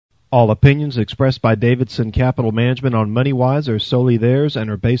All opinions expressed by Davidson Capital Management on MoneyWise are solely theirs and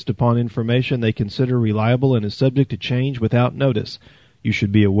are based upon information they consider reliable and is subject to change without notice. You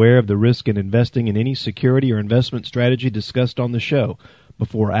should be aware of the risk in investing in any security or investment strategy discussed on the show.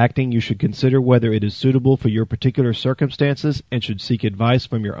 Before acting, you should consider whether it is suitable for your particular circumstances and should seek advice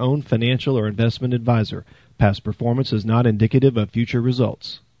from your own financial or investment advisor. Past performance is not indicative of future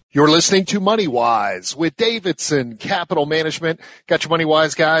results. You're listening to MoneyWise with Davidson Capital Management. Got your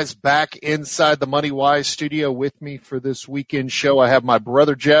MoneyWise guys back inside the MoneyWise studio with me for this weekend show. I have my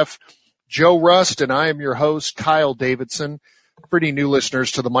brother Jeff, Joe Rust, and I am your host, Kyle Davidson. Pretty new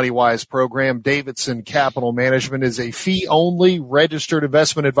listeners to the MoneyWise program. Davidson Capital Management is a fee-only registered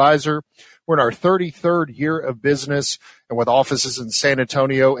investment advisor. We're in our 33rd year of business, and with offices in San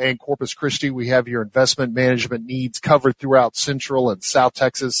Antonio and Corpus Christi, we have your investment management needs covered throughout Central and South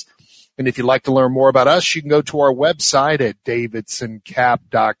Texas. And if you'd like to learn more about us, you can go to our website at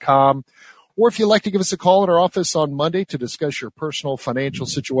davidsoncap.com. Or if you'd like to give us a call at our office on Monday to discuss your personal financial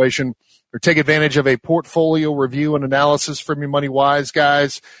situation or take advantage of a portfolio review and analysis from your MoneyWise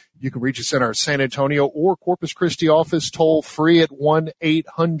guys, you can reach us in our San Antonio or Corpus Christi office toll free at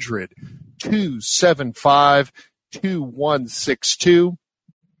 1-800-275-2162.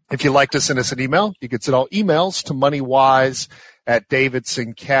 If you'd like to send us an email, you can send all emails to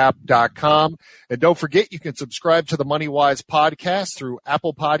moneywise@davidsoncap.com. And don't forget, you can subscribe to the MoneyWise podcast through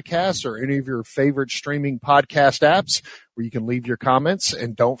Apple Podcasts or any of your favorite streaming podcast apps where you can leave your comments.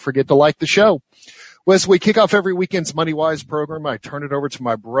 And don't forget to like the show. Well, as we kick off every weekend's MoneyWise program, I turn it over to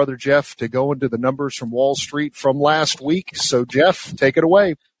my brother Jeff to go into the numbers from Wall Street from last week. So, Jeff, take it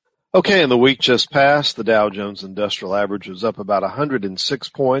away. Okay, in the week just passed, the Dow Jones Industrial Average was up about 106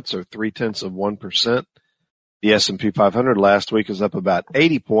 points, or 0.3%. The S&P 500 last week was up about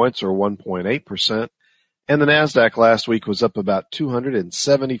 80 points, or 1.8%. And the NASDAQ last week was up about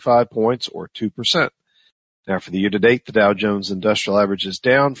 275 points, or 2%. Now, for the year-to-date, the Dow Jones Industrial Average is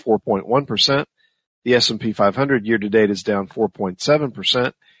down 4.1%. The S&P 500 year-to-date is down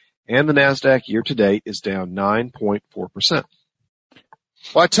 4.7%. And the NASDAQ year-to-date is down 9.4%.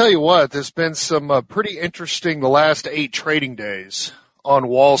 Well, I tell you what, there's been some pretty interesting the last 8 trading days on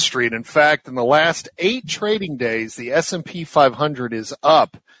Wall Street. In fact, in the last 8 trading days, the S&P 500 is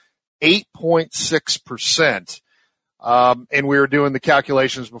up 8.6%. And we were doing the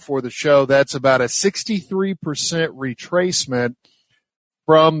calculations before the show. That's about a 63% retracement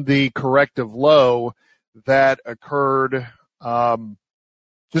from the corrective low that occurred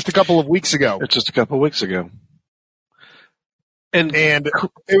just a couple of weeks ago. It's just a couple of weeks ago. And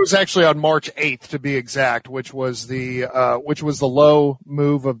it was actually on March 8th to be exact, which was the low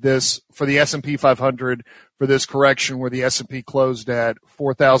move of this for the S&P 500 for this correction, where the S&P closed at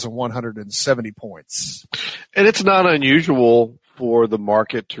 4,170 points. And it's not unusual for the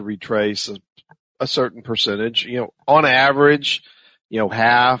market to retrace a certain percentage. You know, on average,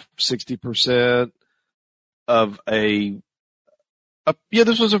 half, 60% of this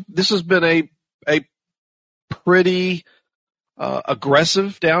has been a pretty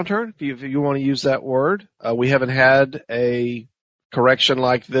aggressive downturn, if you want to use that word. We haven't had a correction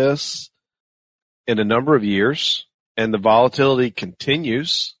like this in a number of years, and the volatility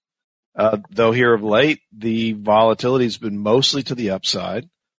continues. Though here of late, the volatility has been mostly to the upside,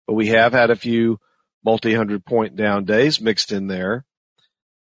 but we have had a few multi-hundred point down days mixed in there.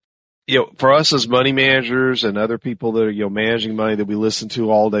 For us as money managers and other people that are managing money that we listen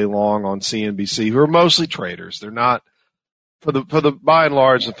to all day long on CNBC, who are mostly traders, they're not. For the by and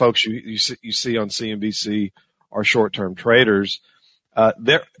large, the folks you see on CNBC are short-term traders.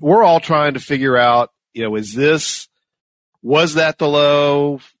 We're all trying to figure out, was that the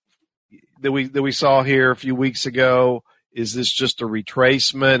low that we saw here a few weeks ago? Is this just a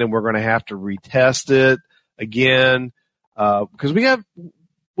retracement and we're going to have to retest it again? Because we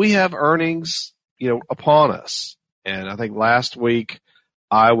have earnings, upon us. And I think last week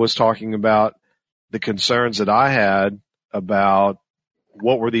I was talking about the concerns that I had about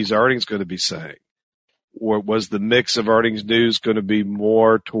what were these earnings going to be saying? Or was the mix of earnings news going to be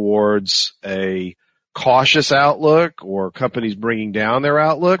more towards a cautious outlook or companies bringing down their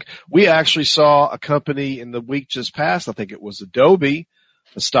outlook? We actually saw a company in the week just past, I think it was Adobe,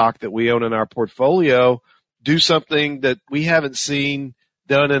 a stock that we own in our portfolio, do something that we haven't seen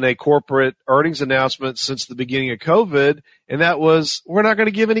done in a corporate earnings announcement since the beginning of COVID, and that was, we're not going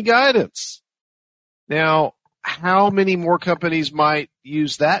to give any guidance. Now, how many more companies might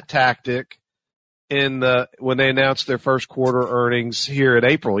use that tactic when they announced their first quarter earnings here in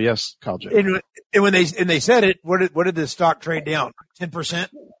April? Yes, Kyle J. And when they said it, what did the stock trade down? 10%? The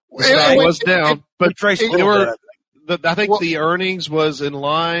stock was down, but I think the earnings was in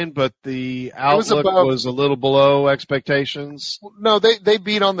line, but the outlook was a little below expectations. No, they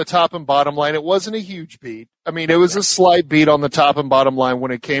beat on the top and bottom line. It wasn't a huge beat. I mean, it was a slight beat on the top and bottom line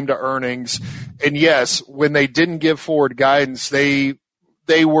when it came to earnings. And yes, when they didn't give forward guidance, they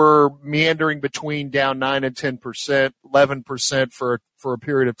were meandering between down 9 and 10%, 11% for a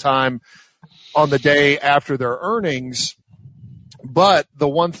period of time on the day after their earnings. But the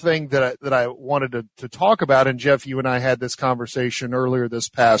one thing that I wanted to talk about, and Jeff, you and I had this conversation earlier this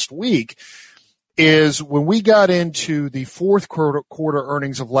past week, is when we got into the fourth quarter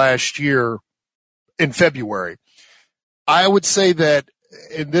earnings of last year in February, I would say that,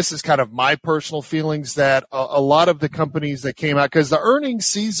 and this is kind of my personal feelings, that a lot of the companies that came out, because the earnings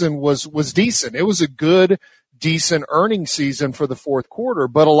season was decent. It was a good, decent earnings season for the fourth quarter,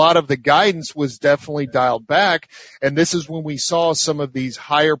 but a lot of the guidance was definitely dialed back. And this is when we saw some of these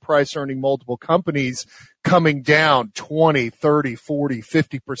higher price earning multiple companies coming down 20, 30, 40,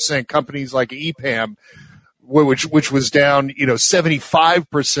 50%, companies like EPAM, which was down,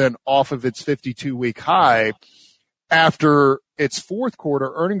 75% off of its 52-week high after its fourth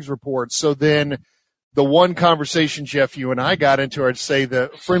quarter earnings report. So then the one conversation, Jeff, you and I got into, I'd say the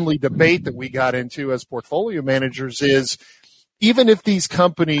friendly debate that we got into as portfolio managers is, even if these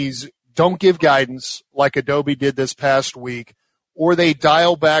companies don't give guidance like Adobe did this past week, or they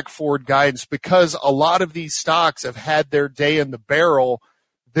dial back forward guidance, because a lot of these stocks have had their day in the barrel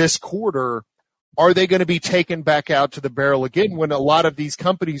this quarter, are they going to be taken back out to the barrel again when a lot of these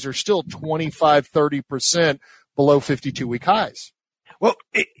companies are still 25, 30% below 52-week highs? Well,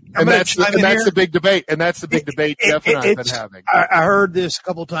 that's the big debate, and that's the big debate Jeff and I have been having. I heard this a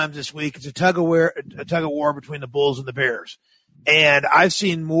couple times this week. It's a tug of war between the Bulls and the Bears, and I've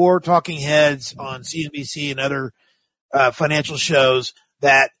seen more talking heads on CNBC and other financial shows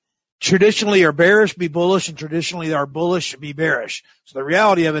that traditionally are bearish be bullish, and traditionally are bullish be bearish. So the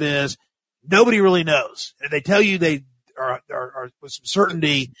reality of it is nobody really knows. If they tell you they are with some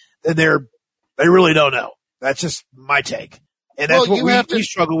certainty, then they really don't know. That's just my take. And that's what we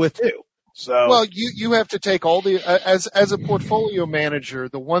struggle with too. So, well, you have to take all the as a portfolio manager,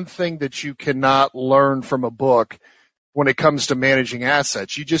 the one thing that you cannot learn from a book when it comes to managing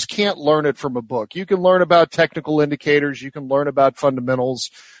assets, you just can't learn it from a book. You can learn about technical indicators, you can learn about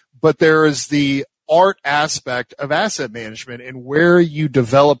fundamentals, but there is the art aspect of asset management, and where you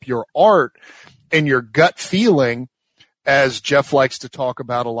develop your art and your gut feeling, as Jeff likes to talk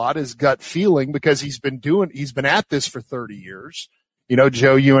about a lot, is gut feeling, because he's been at this for 30 years.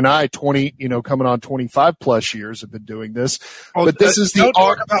 Joe, you and I, coming on 25 plus years have been doing this. Oh, but this is the don't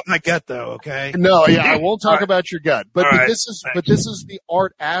art talk about my gut though, okay? No, yeah, I won't talk about your gut. But right. this is the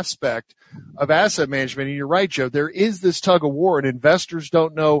art aspect of asset management. And you're right, Joe. There is this tug of war, and investors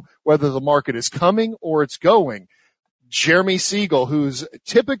don't know whether the market is coming or it's going. Jeremy Siegel, who's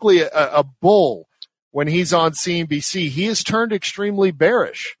typically a bull, when he's on CNBC, he has turned extremely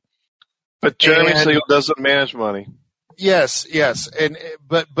bearish. But Jeremy Siegel doesn't manage money. Yes, and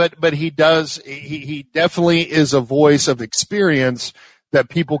but he does. He definitely is a voice of experience that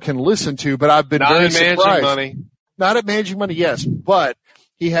people can listen to. But I've been very surprised. Not at managing money, yes, but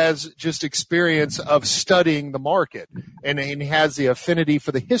he has just experience of studying the market, and he has the affinity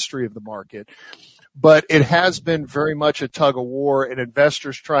for the history of the market. But it has been very much a tug of war, and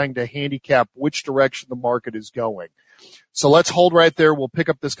investors trying to handicap which direction the market is going. So let's hold right there. We'll pick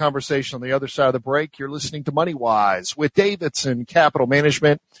up this conversation on the other side of the break. You're listening to Money Wise with Davidson Capital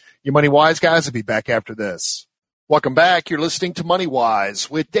Management. Your Money Wise guys will be back after this. Welcome back. You're listening to Money Wise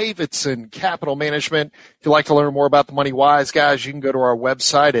with Davidson Capital Management. If you'd like to learn more about the Money Wise guys, you can go to our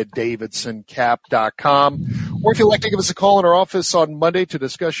website at davidsoncap.com. Or if you'd like to give us a call in our office on Monday to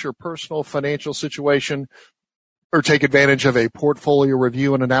discuss your personal financial situation or take advantage of a portfolio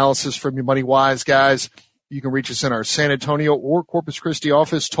review and analysis from your Money Wise guys, you can reach us in our San Antonio or Corpus Christi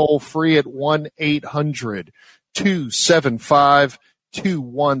office toll free at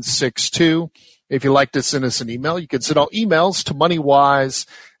 1-800-275-2162. If you'd like to send us an email, you can send all emails to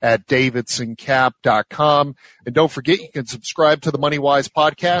moneywise@davidsoncap.com. And don't forget, you can subscribe to the MoneyWise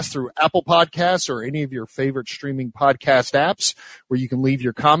podcast through Apple Podcasts or any of your favorite streaming podcast apps, where you can leave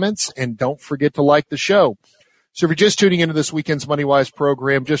your comments. And don't forget to like the show. So if you're just tuning into this weekend's MoneyWise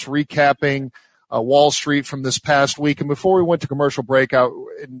program, just recapping Wall Street from this past week. And before we went to commercial breakout,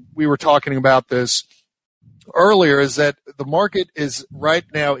 and we were talking about this earlier, is that the market is right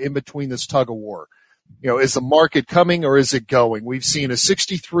now in between this tug of war. Is the market coming or is it going? We've seen a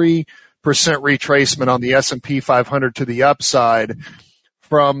 63% retracement on the S&P 500 to the upside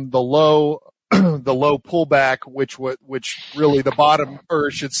from the low the low pullback, which really the bottom, or I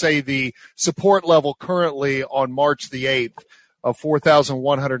should say the support level currently on March the 8th of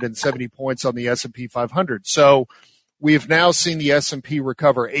 4,170 points on the S&P 500. So we've now seen the S&P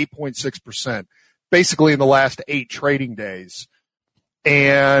recover 8.6%, basically in the last 8 trading days.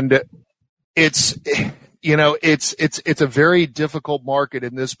 And it's a very difficult market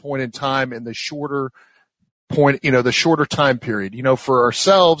in this point in time in the shorter time period. For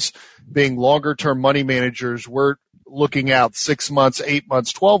ourselves being longer term money managers, we're looking out 6 months, 8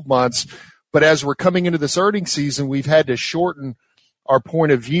 months, 12 months. But as we're coming into this earnings season, we've had to shorten our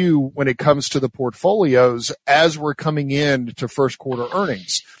point of view when it comes to the portfolios as we're coming in to first quarter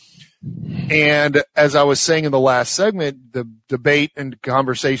earnings. And as I was saying in the last segment, the debate and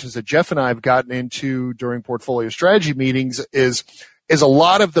conversations that Jeff and I have gotten into during portfolio strategy meetings is a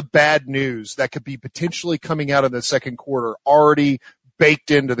lot of the bad news that could be potentially coming out in the second quarter already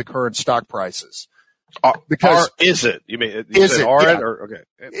baked into the current stock prices. Because is it? You mean is it? Are yeah. it or okay?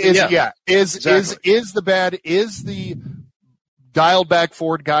 Is the dialed back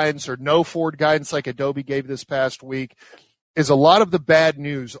forward guidance or no forward guidance like Adobe gave this past week? Is a lot of the bad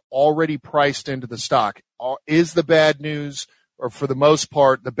news already priced into the stock? Is the bad news, or for the most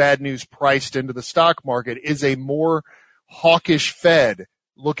part, the bad news priced into the stock market? Is a more hawkish Fed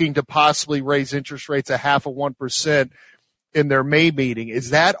looking to possibly raise interest rates 0.5% in their May meeting? Is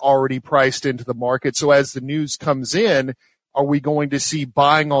that already priced into the market? So as the news comes in, are we going to see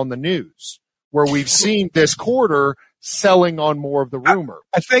buying on the news where we've seen this quarter selling on more of the rumor?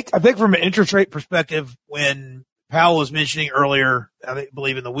 I think from an interest rate perspective, when Powell was mentioning earlier, I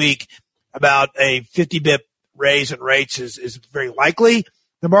believe in the week, about a 50 bip raise in rates is very likely.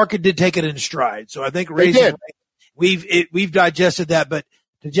 The market did take it in stride. So I think raising rates, we've digested that. But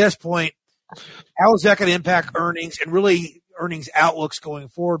to Jeff's point, how is that going to impact earnings and really earnings outlooks going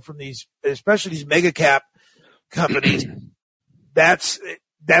forward from these, especially these mega cap companies? That's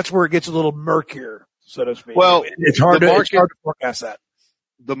where it gets a little murkier, so to speak. Well, it's hard to forecast that.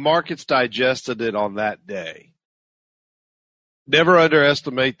 The market's digested it on that day. Never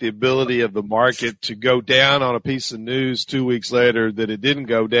underestimate the ability of the market to go down on a piece of news 2 weeks later that it didn't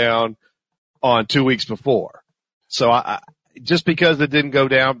go down on 2 weeks before. So just because it didn't go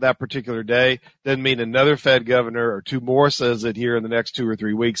down that particular day doesn't mean another Fed governor or 2 more says it here in the next 2 or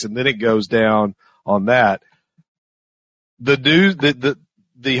 3 weeks and then it goes down on that. The news,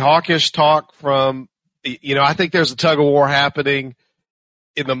 the hawkish talk from, I think there's a tug of war happening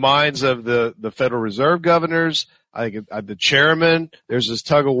in the minds of the Federal Reserve governors. I think the chairman, there's this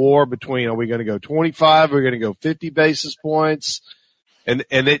tug of war between, are we going to go 25? Are we going to go 50 basis points? And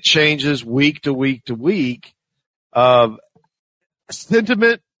it changes week to week to week.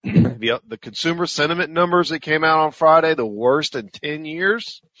 Sentiment, the consumer sentiment numbers that came out on Friday, the worst in 10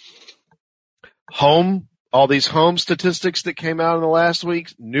 years. All these home statistics that came out in the last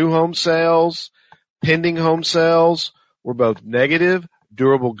week, new home sales, pending home sales were both negative.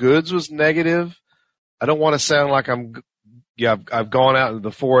 Durable goods was negative. I don't want to sound like I've gone out into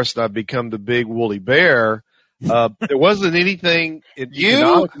the forest and I've become the big woolly bear. There wasn't anything in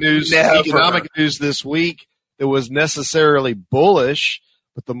economic news this week that was necessarily bullish,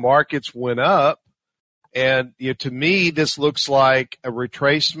 but the markets went up. And to me, this looks like a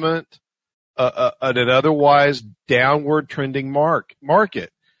retracement at an otherwise downward trending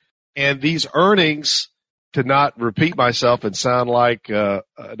market. And these earnings, to not repeat myself and sound like an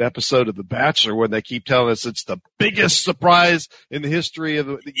episode of The Bachelor when they keep telling us it's the biggest surprise in the history of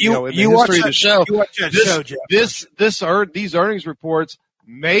the show. You watch that show, Jeff. These earnings reports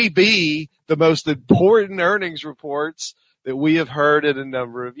may be the most important earnings reports that we have heard in a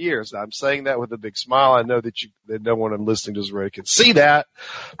number of years. I'm saying that with a big smile. I know that no one listening to this radio can see that,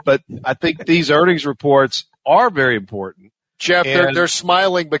 but I think these earnings reports are very important. Jeff, they're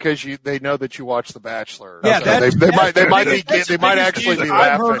smiling because they know that you watch The Bachelor. Yeah, they might actually be laughing.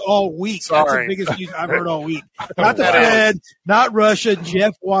 I've heard all week. Sorry. That's the biggest news I've heard all week. Not the Fed, not Russia.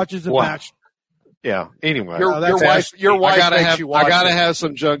 Jeff watches The Bachelor. Yeah. Anyway, your wife makes you watch it. I gotta have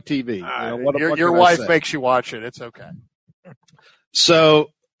some junk TV. Your wife makes you watch it. It's okay.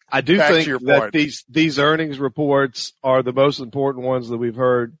 So I do Back think to your that point. these earnings reports are the most important ones that we've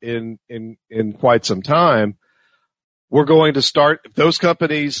heard in quite some time. We're going to start those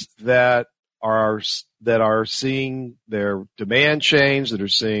companies that are seeing their demand change, that are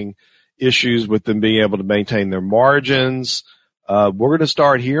seeing issues with them being able to maintain their margins. We're going to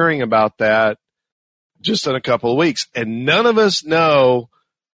start hearing about that just in a couple of weeks. And none of us know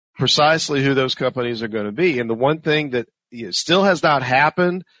precisely who those companies are going to be. And the one thing that still has not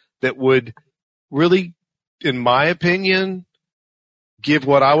happened that would really, in my opinion, give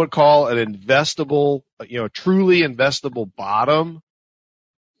what I would call an investable, truly investable bottom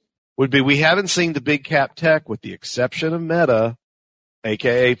would be we haven't seen the big cap tech, with the exception of Meta,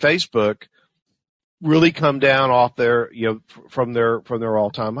 aka Facebook, really come down off their, from their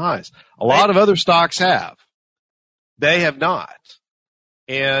all-time highs. A lot of other stocks have. They have not.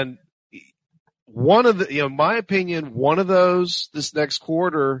 And one of the, in my opinion, one of those this next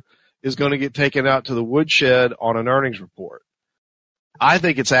quarter is going to get taken out to the woodshed on an earnings report. I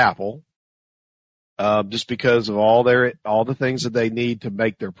think it's Apple, just because of all the things that they need to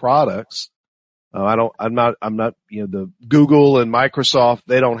make their products. I'm not, the Google and Microsoft,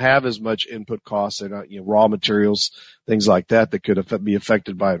 they don't have as much input costs. They're not, raw materials, things like that could be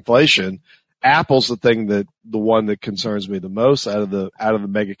affected by inflation. Apple's the one that concerns me the most out of the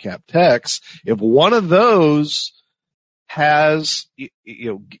mega cap techs. If one of those has,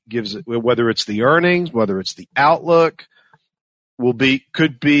 gives it, whether it's the earnings, whether it's the outlook,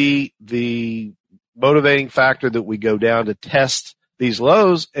 could be the motivating factor that we go down to test these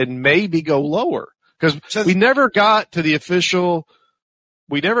lows and maybe go lower, because we never got to an official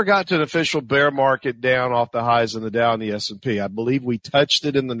bear market down off the highs in the Dow and the S&P. I believe we touched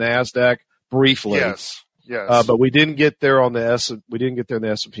it in the NASDAQ briefly. Yes. But we didn't get there on the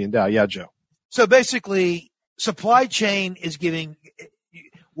S&P and Dow. Yeah, Joe. So basically, supply chain is giving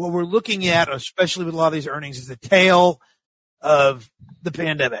what we're looking at, especially with a lot of these earnings, is the tail of the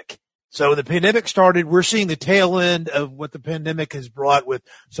pandemic. So the pandemic started, we're seeing the tail end of what the pandemic has brought with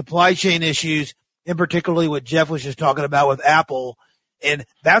supply chain issues, and particularly what Jeff was just talking about with Apple. And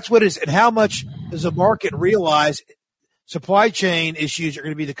that's and how much does the market realize supply chain issues are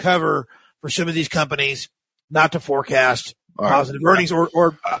going to be the cover for some of these companies not to forecast positive earnings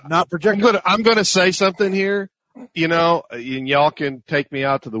or not project. I'm going to say something here, and y'all can take me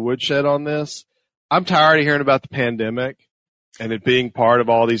out to the woodshed on this. I'm tired of hearing about the pandemic and it being part of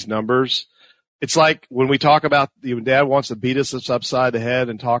all these numbers. It's like when we talk about, Dad wants to beat us upside the head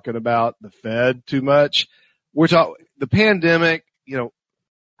and talking about the Fed too much. We're talking the pandemic,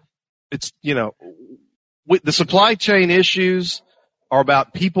 it's, with the supply chain issues are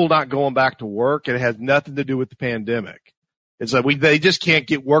about people not going back to work, and it has nothing to do with the pandemic. It's like they just can't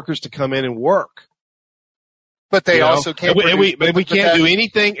get workers to come in and work. But they also can't. We can't do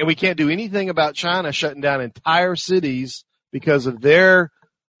anything, and we can't do anything about China shutting down entire cities because of their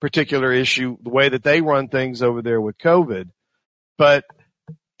particular issue, the way that they run things over there with COVID. But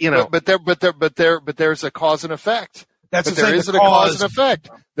but there's a cause and effect. There is a cause and effect.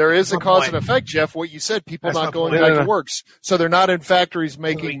 There is a cause and effect, Jeff. What you said, people not going back to work, so they're not in factories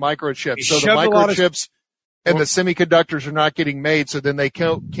making microchips. So the microchips and the semiconductors are not getting made. So then they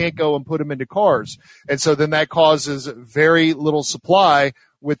can't go and put them into cars, and so then that causes very little supply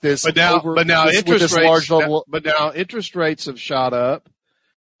with this. But now interest rates have shot up,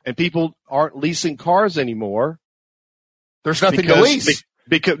 and people aren't leasing cars anymore. There's nothing to lease.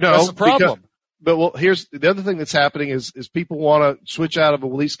 That's the problem. But here's the other thing that's happening is people want to switch out of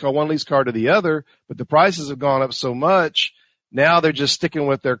one lease car to the other, but the prices have gone up so much. Now they're just sticking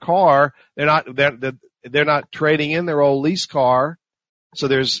with their car. They're not trading in their old lease car. So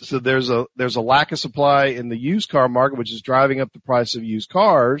there's a lack of supply in the used car market, which is driving up the price of used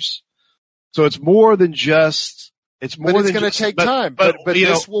cars. So it's more than just. It's going to take time, but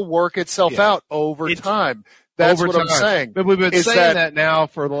this will work itself out over time. That's what I'm saying. But we've been saying that now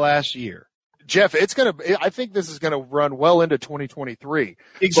for the last year. Jeff, I think this is going to run well into 2023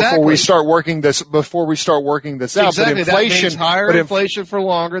 exactly. before we start working this out. Exactly. But inflation, that means higher inflation for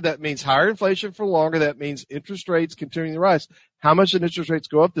longer. That means higher inflation for longer. That means interest rates continuing to rise. How much did interest rates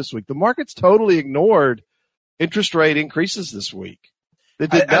go up this week? The market's totally ignored interest rate increases this week. They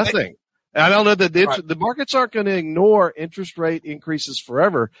did nothing. I don't know that the markets aren't going to ignore interest rate increases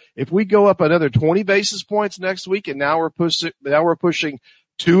forever. If we go up another 20 basis points next week, and now we're pushing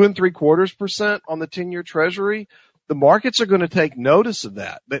 2 3/4% on the 10-year Treasury, the markets are going to take notice of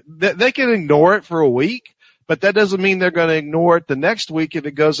that. They can ignore it for a week, but that doesn't mean they're going to ignore it the next week if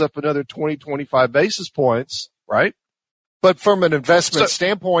it goes up another 20, 25 basis points, right? But from an investment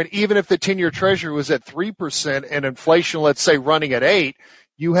standpoint, even if the 10-year Treasury was at 3% and inflation, let's say, running at 8%,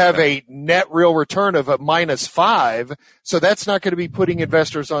 you have a net real return of a -5%. So that's not going to be putting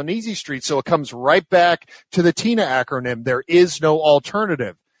investors on easy street. So it comes right back to the TINA acronym. There is no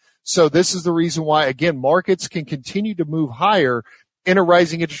alternative. So this is the reason why, again, markets can continue to move higher in a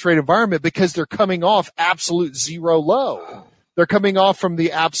rising interest rate environment, because they're coming off absolute zero low. They're coming off from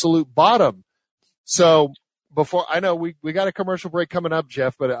the absolute bottom. So before I know we got a commercial break coming up,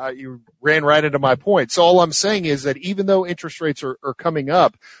 Jeff, but you ran right into my point. So all I'm saying is that even though interest rates are coming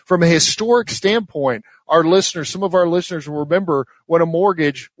up, from a historic standpoint, some of our listeners will remember when a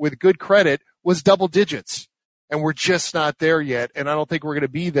mortgage with good credit was double digits. And we're just not there yet, and I don't think we're going to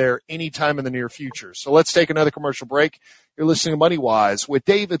be there anytime in the near future. So let's take another commercial break. You're listening to Money Wise with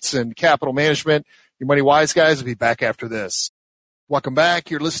Davidson Capital Management. Your Money Wise guys will be back after this. Welcome back.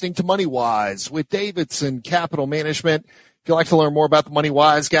 You're listening to Money Wise with Davidson Capital Management. If you'd like to learn more about the Money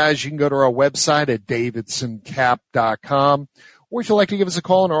Wise guys, you can go to our website at davidsoncap.com. Or if you'd like to give us a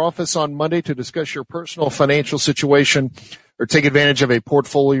call in our office on Monday to discuss your personal financial situation or take advantage of a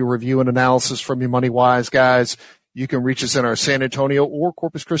portfolio review and analysis from your Money Wise guys, you can reach us in our San Antonio or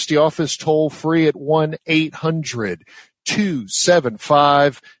Corpus Christi office toll free at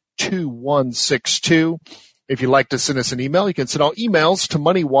 1-800-275-2162. If you'd like to send us an email, you can send all emails to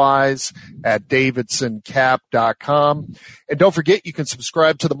moneywise@davidsoncap.com. And don't forget, you can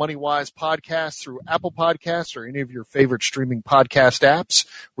subscribe to the Money Wise podcast through Apple Podcasts or any of your favorite streaming podcast apps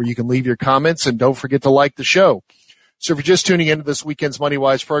where you can leave your comments. And don't forget to like the show. So if you're just tuning into this weekend's Money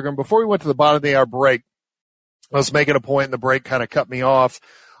Wise program, before we went to the bottom of the hour break, I was making a point and the break kind of cut me off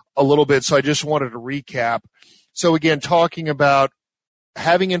a little bit. So I just wanted to recap. So again, talking about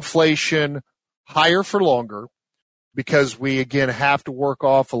having inflation higher for longer, because we, again, have to work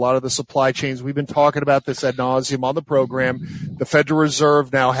off a lot of the supply chains. We've been talking about this ad nauseum on the program. The Federal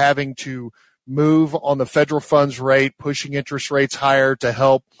Reserve now having to move on the federal funds rate, pushing interest rates higher to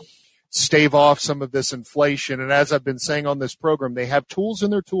help stave off some of this inflation. And as I've been saying on this program, they have tools in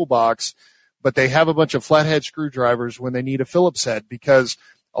their toolbox, but they have a bunch of flathead screwdrivers when they need a Phillips head, because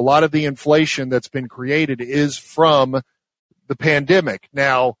a lot of the inflation that's been created is from the pandemic.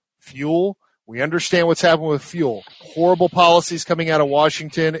 Now, fuel, we understand what's happened with fuel. Horrible policies coming out of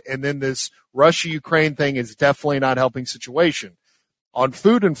Washington, and then this Russia-Ukraine thing is definitely not helping situation. On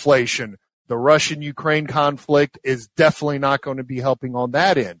food inflation, the Russian-Ukraine conflict is definitely not going to be helping on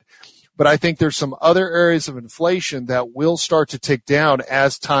that end. But I think there's some other areas of inflation that will start to tick down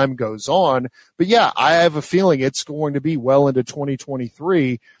as time goes on. But yeah, I have a feeling it's going to be well into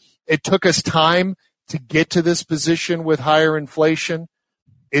 2023. It took us time to get to this position with higher inflation.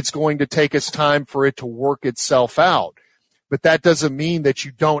 It's going to take us time for it to work itself out. But that doesn't mean that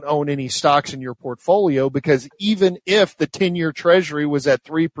you don't own any stocks in your portfolio, because even if the 10-year Treasury was at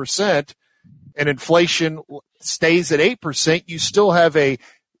 3% and inflation stays at 8%, you still have a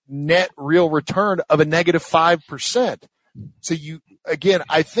net real return of a negative 5%. So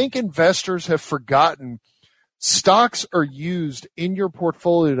I think investors have forgotten stocks are used in your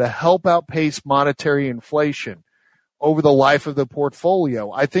portfolio to help outpace monetary inflation over the life of the portfolio.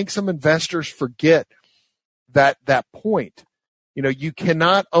 I think some investors forget that point. You know, you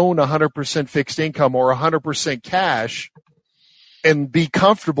cannot own 100% fixed income or 100% cash and be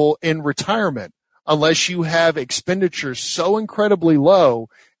comfortable in retirement unless you have expenditures so incredibly low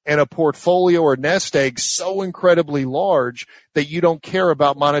and a portfolio or nest egg so incredibly large that you don't care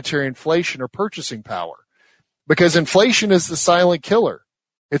about monetary inflation or purchasing power. Because inflation is the silent killer.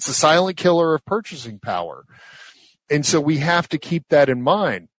 It's the silent killer of purchasing power. And so we have to keep that in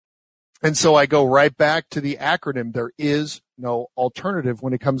mind. And so I go right back to the acronym. There is no alternative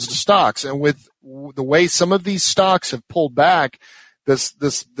when it comes to stocks. And with the way some of these stocks have pulled back this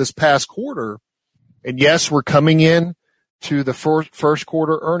past quarter, and yes, we're coming in to the first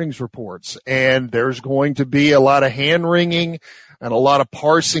quarter earnings reports, and there's going to be a lot of hand-wringing and a lot of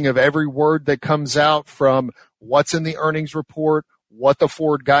parsing of every word that comes out from what's in the earnings report, what the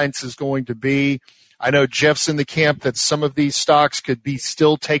forward guidance is going to be. I know Jeff's in the camp that some of these stocks could be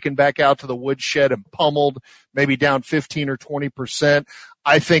still taken back out to the woodshed and pummeled, maybe down 15 or 20%.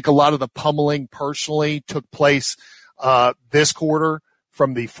 I think a lot of the pummeling personally took place this quarter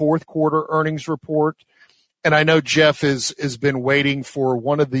from the fourth quarter earnings report. And I know Jeff has been waiting for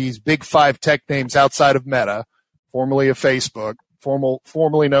one of these big five tech names outside of Meta, formerly of Facebook,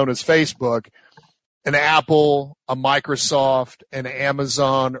 formerly known as Facebook, an Apple, a Microsoft, an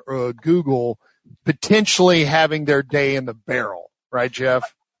Amazon, or a Google, potentially having their day in the barrel. Right,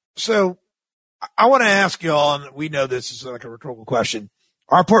 Jeff? So I want to ask you all, and we know this is like a rhetorical question.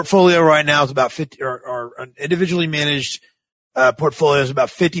 Our portfolio right now is about 50, or an individually managed portfolio is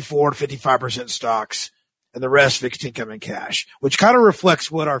about 54 to 55% stocks, and the rest fixed income and cash, which kind of reflects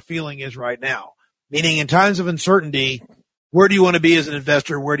what our feeling is right now. Meaning, in times of uncertainty, where do you want to be as an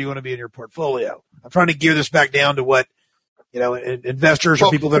investor? Where do you want to be in your portfolio? I'm trying to gear this back down to what, investors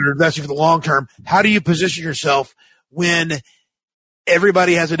or people that are investing for the long term. How do you position yourself when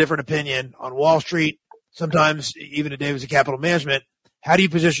everybody has a different opinion on Wall Street? Sometimes even at Davidson Capital Management, how do you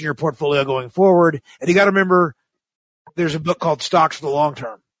position your portfolio going forward? And you got to remember, there's a book called Stocks for the Long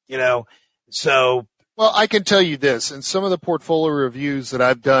Term, so. Well, I can tell you this, in some of the portfolio reviews that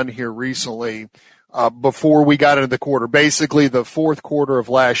I've done here recently, before we got into the quarter, basically the fourth quarter of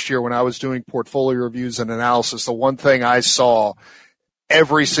last year when I was doing portfolio reviews and analysis, the one thing I saw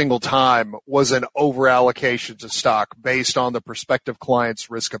every single time was an overallocation to stock based on the prospective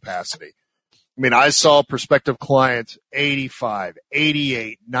client's risk capacity. I mean, I saw prospective clients 85,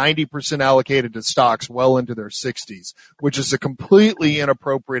 88, 90% allocated to stocks well into their 60s, which is a completely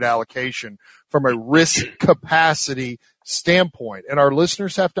inappropriate allocation from a risk capacity standpoint. And our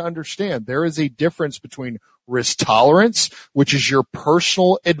listeners have to understand there is a difference between risk tolerance, which is your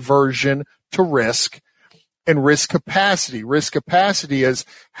personal aversion to risk, and risk capacity. Risk capacity is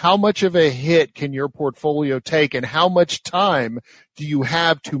how much of a hit can your portfolio take and how much time do you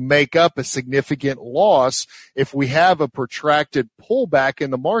have to make up a significant loss if we have a protracted pullback in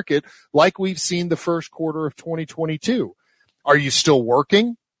the market like we've seen the first quarter of 2022. Are you still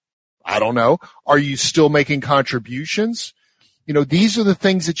working? I don't know. Are you still making contributions? These are the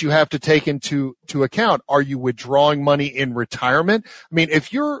things that you have to take into account. Are you withdrawing money in retirement? I mean,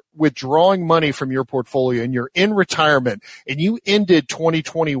 if you're withdrawing money from your portfolio and you're in retirement and you ended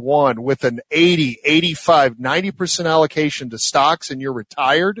 2021 with an 80, 85, 90% allocation to stocks and you're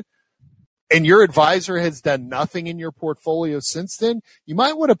retired and your advisor has done nothing in your portfolio since then, you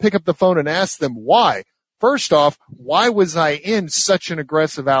might want to pick up the phone and ask them why. First off, why was I in such an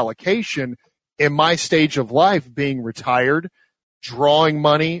aggressive allocation in my stage of life, being retired, drawing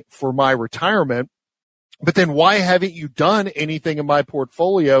money for my retirement? But then why haven't you done anything in my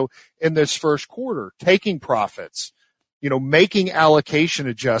portfolio in this first quarter? Taking profits, making allocation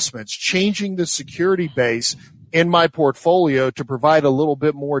adjustments, changing the security base in my portfolio to provide a little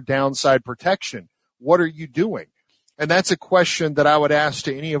bit more downside protection. What are you doing? And that's a question that I would ask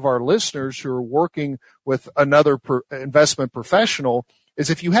to any of our listeners who are working with another investment professional, is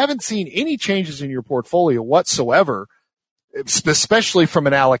if you haven't seen any changes in your portfolio whatsoever, especially from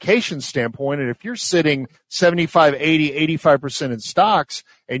an allocation standpoint, and if you're sitting 75, 80, 85% in stocks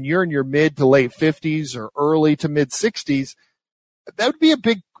and you're in your mid to late 50s or early to mid 60s, that would be a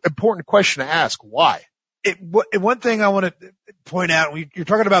big, important question to ask. Why? One thing I want to point out, you're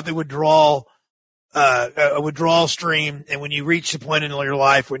talking about the withdrawal, a withdrawal stream, and when you reach the point in your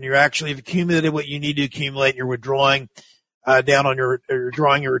life when you actually have accumulated what you need to accumulate, you're withdrawing down on you're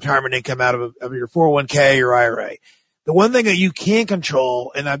drawing your retirement income out of your 401k or IRA. The one thing that you can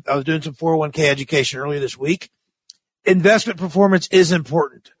control, and I was doing some 401k education earlier this week, investment performance is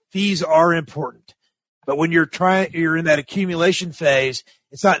important. Fees are important. But when you're in that accumulation phase,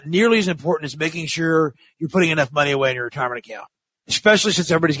 it's not nearly as important as making sure you're putting enough money away in your retirement account, especially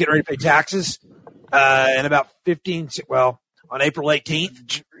since everybody's getting ready to pay taxes in about on April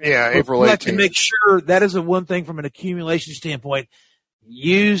 18th. Yeah, April 18th. To make sure that is the one thing from an accumulation standpoint.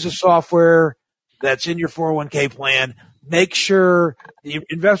 Use the software that's in your 401k plan. Make sure the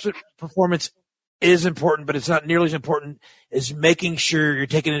investment performance is important, but it's not nearly as important as making sure you're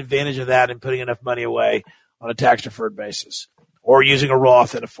taking advantage of that and putting enough money away on a tax-deferred basis or using a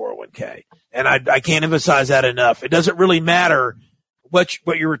Roth in a 401k. And I can't emphasize that enough. It doesn't really matter what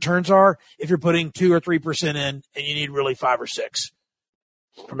your returns are if you're putting 2 or 3% in and you need really 5 or 6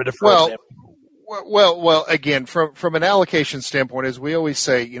 from a deferred standpoint. Well, again, from an allocation standpoint, as we always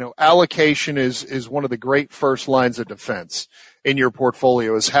say, allocation is one of the great first lines of defense in your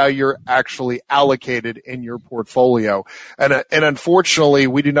portfolio, is how you're actually allocated in your portfolio. And unfortunately,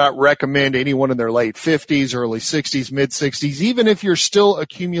 we do not recommend anyone in their late 50s, early 60s, mid 60s, even if you're still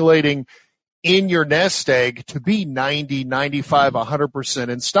accumulating in your nest egg, to be 90, 95, 100%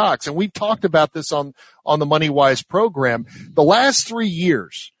 in stocks. And we've talked about this on the MoneyWise program. The last 3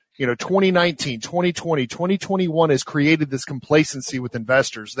 years, 2019, 2020, 2021 has created this complacency with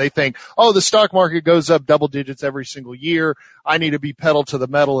investors. They think, the stock market goes up double digits every single year. I need to be pedal to the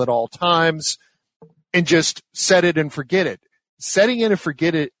metal at all times, and just set it and forget it. Setting it and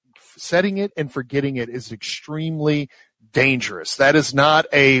forgetting it is extremely dangerous. That is not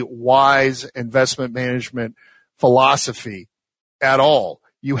a wise investment management philosophy at all.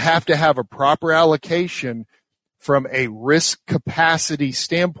 You have to have a proper allocation from a risk capacity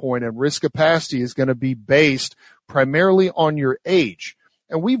standpoint, and risk capacity is going to be based primarily on your age.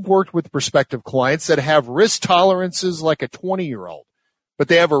 And we've worked with prospective clients that have risk tolerances like a 20-year-old, but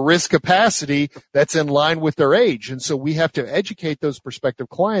they have a risk capacity that's in line with their age. And so we have to educate those prospective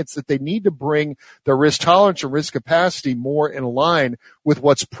clients that they need to bring their risk tolerance and risk capacity more in line with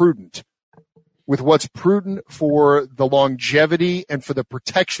what's prudent. With what's prudent for the longevity and for the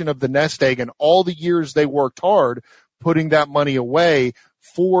protection of the nest egg and all the years they worked hard putting that money away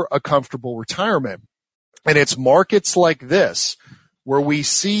for a comfortable retirement. And it's markets like this where we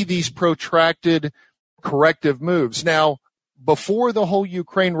see these protracted corrective moves. Now, before the whole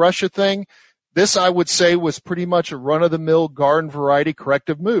Ukraine-Russia thing, this, I would say, was pretty much a run-of-the-mill garden variety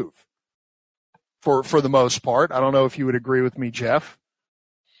corrective move for the most part. I don't know if you would agree with me, Jeff.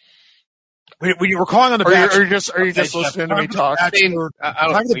 We were calling on the Bachelor. Are you just listening to me talk? Time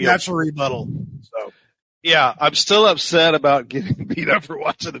the Bachelor rebuttal. So. Yeah, I'm still upset about getting beat up for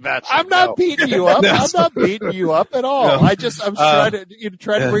watching The Bachelor. I'm not beating you up. I'm not beating you up at all. No. I'm trying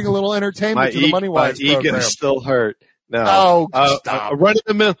to bring a little entertainment to the Money Wise program. My ego still hurt. No. Stop. A run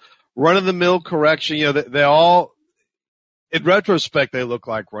of the mill correction. You know, they all, in retrospect, they look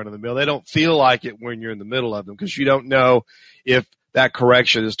like run of the mill. They don't feel like it when you're in the middle of them because you don't know if that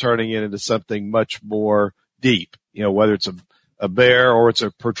correction is turning into something much more deep. You know, whether it's a bear or it's a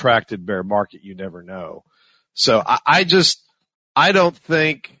protracted bear market, you never know. So I don't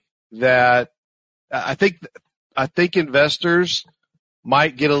think that, I think investors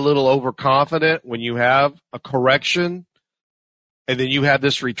might get a little overconfident when you have a correction and then you have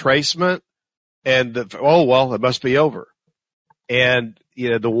this retracement and it must be over. And,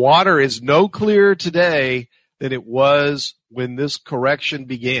 you know, the water is no clearer today than it was when this correction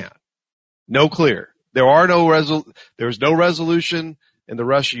began. No clear. There's no resolution in the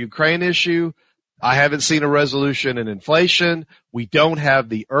Russia-Ukraine issue. I haven't seen a resolution in inflation. We don't have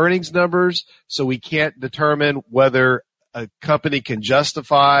the earnings numbers, so we can't determine whether a company can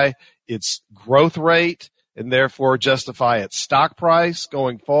justify its growth rate and therefore justify its stock price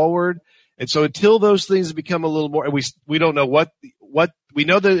going forward. And so until those things become a little more, we don't know what we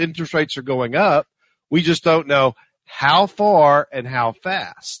know that interest rates are going up. We just don't know how far and how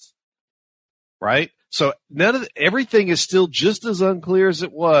fast, right? So everything is still just as unclear as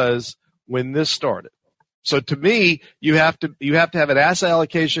it was when this started. So to me, you have to have an asset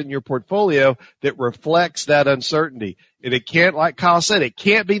allocation in your portfolio that reflects that uncertainty. And it can't, like Kyle said, it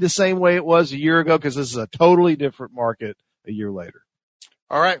can't be the same way it was a year ago because this is a totally different market a year later.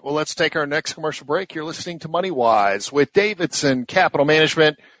 All right. Well, let's take our next commercial break. You're listening to Money Wise with Davidson Capital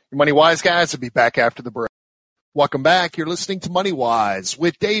Management. Your Money Wise guys will be back after the break. Welcome back. You're listening to Money Wise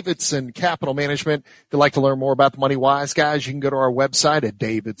with Davidson Capital Management. If you'd like to learn more about the Money Wise guys, you can go to our website at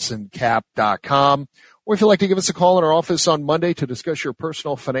davidsoncap.com. Or if you'd like to give us a call in our office on Monday to discuss your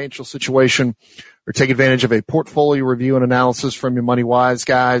personal financial situation or take advantage of a portfolio review and analysis from your Money Wise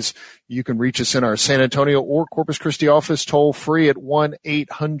guys, you can reach us in our San Antonio or Corpus Christi office toll free at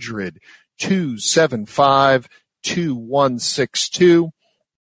 1-800-275-2162.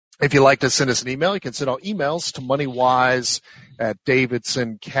 If you'd like to send us an email, you can send out emails to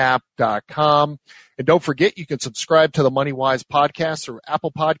moneywise@davidsoncap.com. And don't forget, you can subscribe to the MoneyWise podcast or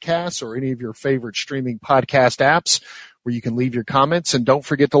Apple Podcasts or any of your favorite streaming podcast apps where you can leave your comments. And don't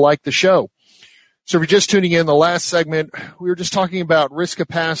forget to like the show. So if you're just tuning in, the last segment, we were just talking about risk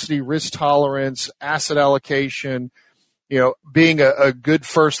capacity, risk tolerance, asset allocation, you know, being a good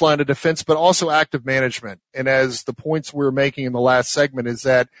first line of defense, but also active management. And as the points we were making in the last segment is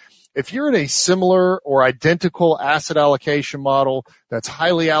that if you're in a similar or identical asset allocation model that's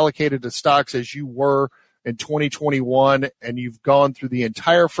highly allocated to stocks as you were in 2021, and you've gone through the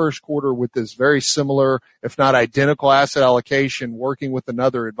entire first quarter with this very similar, if not identical asset allocation, working with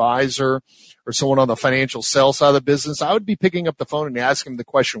another advisor or someone on the financial sales side of the business, I would be picking up the phone and asking the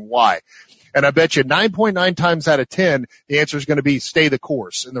question, why? And I bet you 9.9 times out of 10, the answer is going to be stay the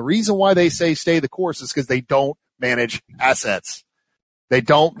course. And the reason why they say stay the course is because they don't manage assets. They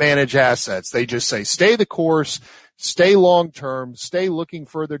don't manage assets. They just say stay the course, stay long-term, stay looking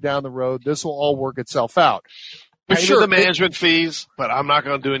further down the road. This will all work itself out. Pay the management fees, but I'm not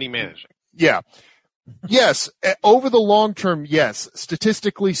going to do any managing. Yeah. Yes. Over the long term, yes.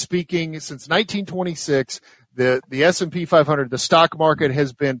 Statistically speaking, since 1926, the S&P 500, the stock market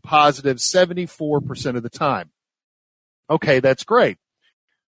has been positive 74% of the time. Okay, that's great.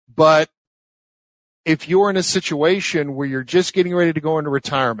 But if you're in a situation where you're just getting ready to go into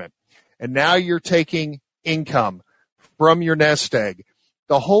retirement and now you're taking income from your nest egg,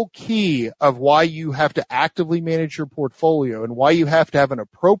 the whole key of why you have to actively manage your portfolio and why you have to have an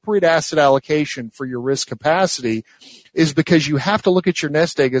appropriate asset allocation for your risk capacity is because you have to look at your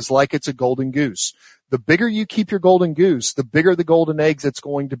nest egg as like it's a golden goose. The bigger you keep your golden goose, the bigger the golden eggs it's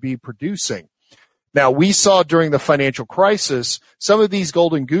going to be producing. Now, we saw during the financial crisis some of these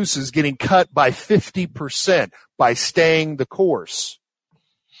golden gooses getting cut by 50% by staying the course.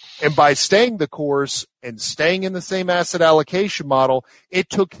 And by staying the course and staying in the same asset allocation model, it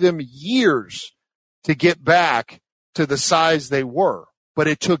took them years to get back to the size they were. but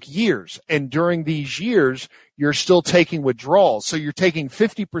it took years. And during these years, you're still taking withdrawals. So you're taking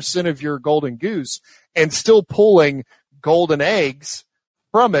 50% of your golden goose and still pulling golden eggs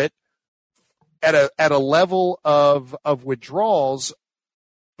from it at a level of withdrawals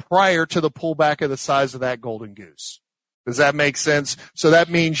prior to the pullback of the size of that golden goose. Does that make sense? So that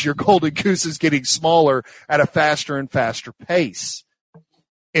means your golden goose is getting smaller at a faster and faster pace.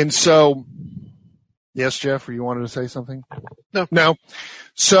 And so, yes, Jeff, you wanted to say something? No.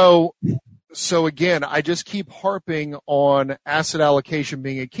 So again, I just keep harping on asset allocation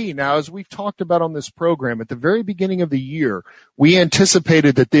being a key. Now, as we've talked about on this program, at the very beginning of the year, we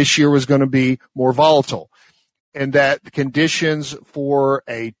anticipated that this year was going to be more volatile and that the conditions for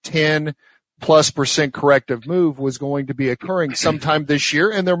a 10+% corrective move was going to be occurring sometime this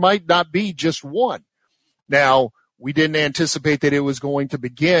year, and there might not be just one. Now, we didn't anticipate that it was going to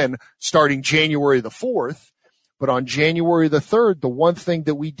begin starting January the 4th. But on January the 3rd, the one thing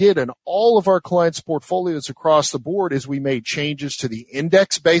that we did in all of our clients' portfolios across the board is we made changes to the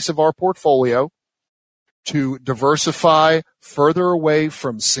index base of our portfolio to diversify further away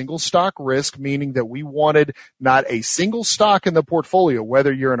from single stock risk, meaning that we wanted not a single stock in the portfolio,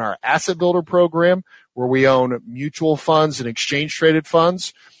 whether you're in our asset builder program where we own mutual funds and exchange traded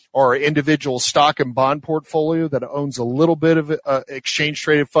funds, or our individual stock and bond portfolio that owns a little bit of exchange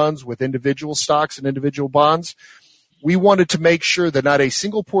traded funds with individual stocks and individual bonds. We wanted to make sure that not a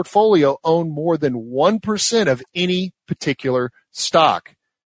single portfolio owned more than 1% of any particular stock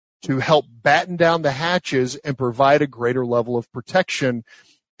to help batten down the hatches and provide a greater level of protection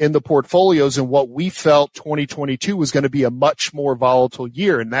in the portfolios in what we felt 2022 was going to be a much more volatile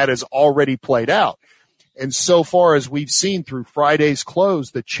year, and that has already played out. And so far as we've seen through Friday's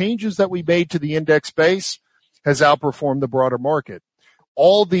close, the changes that we made to the index base has outperformed the broader market.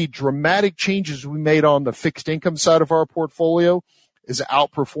 All the dramatic changes we made on the fixed income side of our portfolio is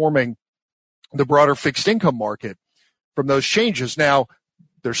outperforming the broader fixed income market from those changes. Now,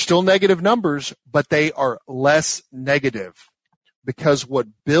 they're still negative numbers, but they are less negative because what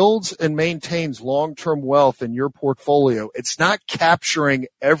builds and maintains long-term wealth in your portfolio, it's not capturing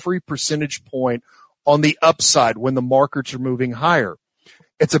every percentage point on the upside when the markets are moving higher.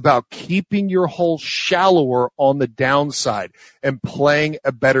 It's about keeping your hole shallower on the downside and playing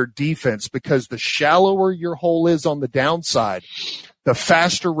a better defense, because the shallower your hole is on the downside, the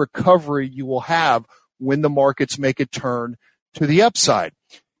faster recovery you will have when the markets make a turn to the upside.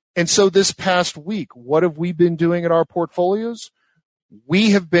 And so this past week, what have we been doing in our portfolios?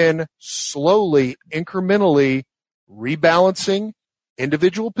 We have been slowly, incrementally rebalancing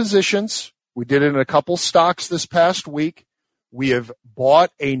individual positions. We did it in a couple stocks this past week. We have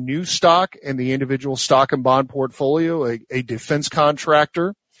bought a new stock in the individual stock and bond portfolio, a defense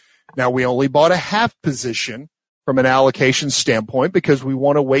contractor. Now, we only bought a half position from an allocation standpoint because we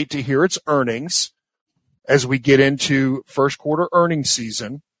want to wait to hear its earnings as we get into first quarter earnings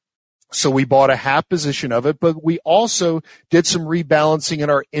season. So we bought a half position of it, but we also did some rebalancing in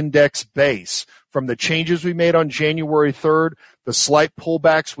our index base from the changes we made on January 3rd, the slight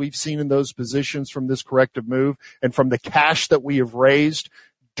pullbacks we've seen in those positions from this corrective move, and from the cash that we have raised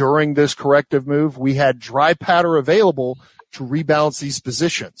during this corrective move. We had dry powder available to rebalance these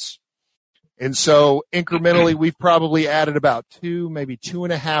positions. And so incrementally, we've probably added about 2, maybe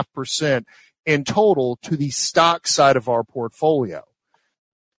 2.5% in total to the stock side of our portfolio.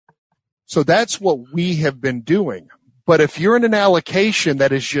 So that's what we have been doing. But if you're in an allocation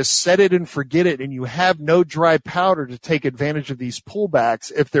that is just set it and forget it, and you have no dry powder to take advantage of these pullbacks,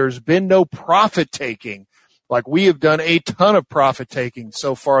 if there's been no profit taking, like we have done a ton of profit taking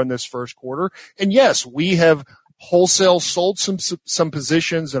so far in this first quarter, and yes, we have wholesale sold some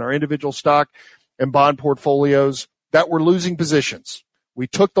positions in our individual stock and bond portfolios that were losing positions. We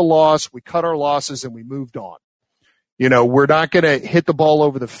took the loss, we cut our losses, and we moved on. You know, we're not going to hit the ball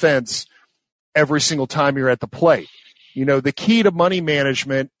over the fence every single time you're at the plate. You know, the key to money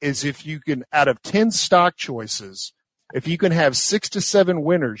management is if you can, out of 10 stock choices, if you can have 6 to 7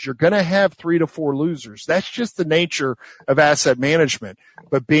 winners, you're going to have 3 to 4 losers. That's just the nature of asset management.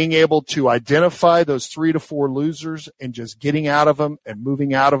 But being able to identify those 3 to 4 losers and just getting out of them and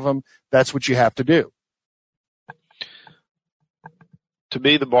moving out of them, that's what you have to do. To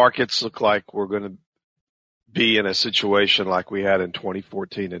me, the markets look like we're going to be in a situation like we had in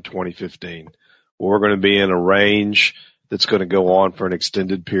 2014 and 2015. We're going to be in a range that's going to go on for an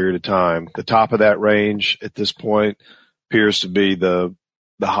extended period of time. The top of that range at this point appears to be the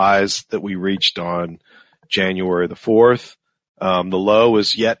highs that we reached on January the 4th. The low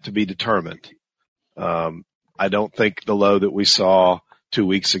is yet to be determined. I don't think the low that we saw 2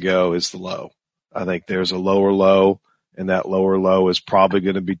 weeks ago is the low. I think there's a lower low and that lower low is probably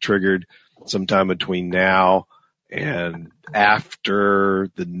going to be triggered sometime between now and after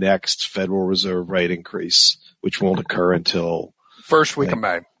the next Federal Reserve rate increase, which won't occur until first week of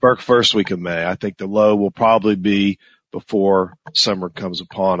May. First week of May. I think the low will probably be before summer comes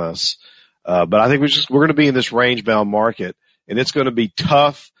upon us. But I think we're going to be in this range-bound market, and it's going to be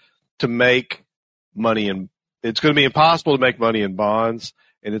tough to make money in. It's going to be impossible to make money in bonds,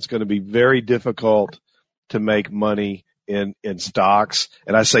 and it's going to be very difficult to make money in stocks.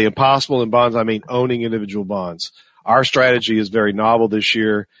 And I say impossible in bonds, I mean owning individual bonds. Our strategy is very novel this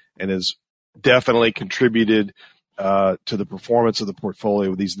year and has definitely contributed to the performance of the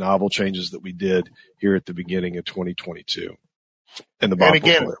portfolio with these novel changes that we did here at the beginning of 2022 in the bond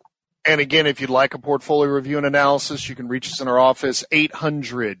portfolio. And again, if you'd like a portfolio review and analysis, you can reach us in our office,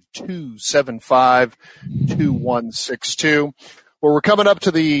 800-275-2162. Well, we're coming up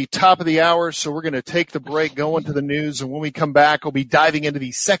to the top of the hour, so we're going to take the break, go into the news, and when we come back, we'll be diving into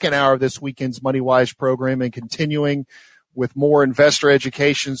the second hour of this weekend's MoneyWise program and continuing with more investor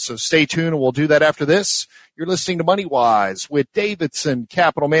education. So stay tuned, and we'll do that after this. You're listening to MoneyWise with Davidson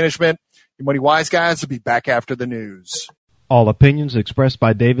Capital Management. Your MoneyWise guys will be back after the news. All opinions expressed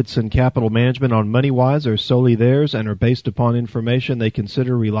by Davidson Capital Management on MoneyWise are solely theirs and are based upon information they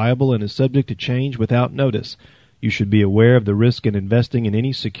consider reliable and is subject to change without notice. You should be aware of the risk in investing in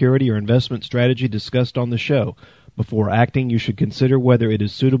any security or investment strategy discussed on the show. Before acting, you should consider whether it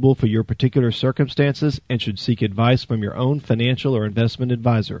is suitable for your particular circumstances and should seek advice from your own financial or investment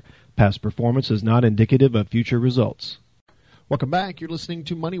advisor. Past performance is not indicative of future results. Welcome back. You're listening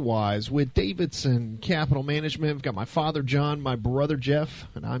to MoneyWise with Davidson Capital Management. I've got my father, John, my brother, Jeff,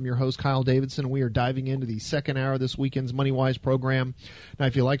 and I'm your host, Kyle Davidson. We are diving into the second hour of this weekend's MoneyWise program. Now,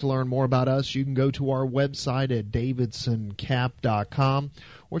 if you'd like to learn more about us, you can go to our website at davidsoncap.com.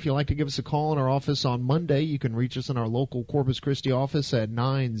 Or if you'd like to give us a call in our office on Monday, you can reach us in our local Corpus Christi office at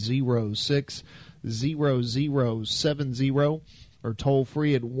 906-0070 or toll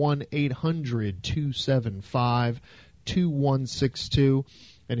free at 1-800-275-2162.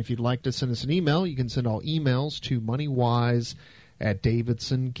 And if you'd like to send us an email, you can send all emails to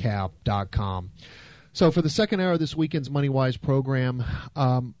moneywise@davidsoncap.com. So for the second hour of this weekend's MoneyWise program,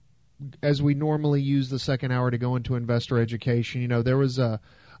 as we normally use the second hour to go into investor education, there was a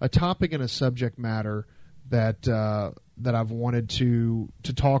topic and a subject matter that I've wanted to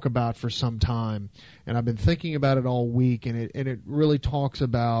talk about for some time, and I've been thinking about it all week, and it really talks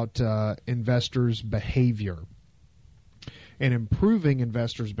about investors' behavior and improving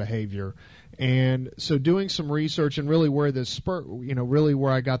investors' behavior. And so doing some research, and really where this really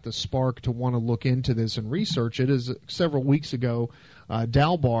where I got the spark to want to look into this and research it is several weeks ago,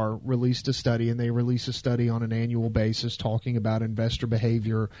 Dalbar released a study, and they release a study on an annual basis talking about investor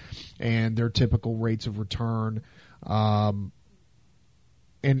behavior and their typical rates of return,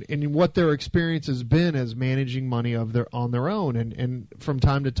 and what their experience has been as managing money on their own. And from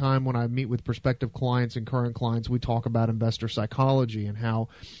time to time when I meet with prospective clients and current clients, we talk about investor psychology and how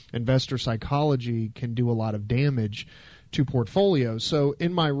investor psychology can do a lot of damage to portfolios. So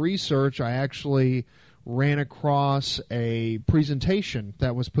in my research, I actually ran across a presentation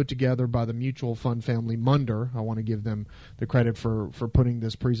that was put together by the mutual fund family Munder. I want to give them the credit for putting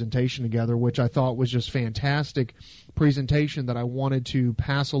this presentation together, which I thought was just fantastic presentation that I wanted to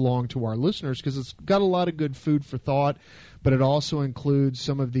pass along to our listeners because it's got a lot of good food for thought, but it also includes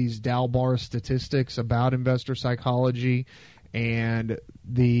some of these Dalbar statistics about investor psychology and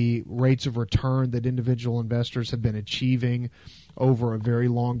the rates of return that individual investors have been achieving over a very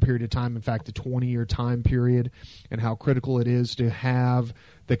long period of time, in fact, a 20-year time period, and how critical it is to have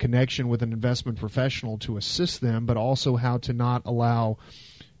the connection with an investment professional to assist them, but also how to not allow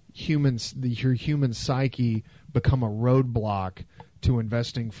your human psyche become a roadblock to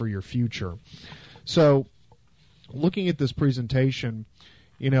investing for your future. So looking at this presentation,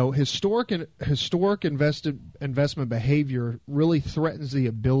 historic investment behavior really threatens the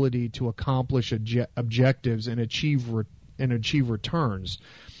ability to accomplish objectives and achieve returns.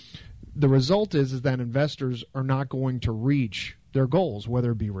 The result is that investors are not going to reach their goals, whether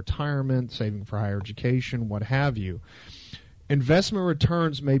it be retirement, saving for higher education, what have you. Investment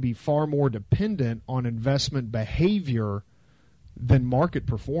returns may be far more dependent on investment behavior than market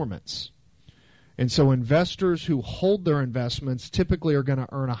performance. And so investors who hold their investments typically are going to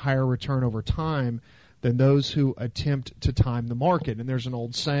earn a higher return over time than those who attempt to time the market. And there's an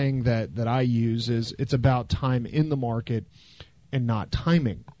old saying that I use is it's about time in the market and not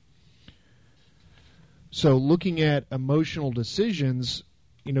timing. So looking at emotional decisions,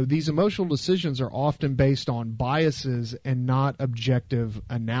 these emotional decisions are often based on biases and not objective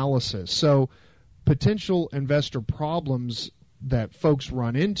analysis. So potential investor problems that folks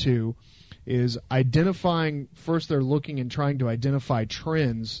run into is identifying, first they're looking and trying to identify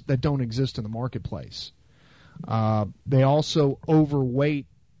trends that don't exist in the marketplace. They also overweight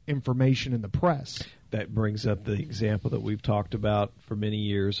information in the press. That brings up the example that we've talked about for many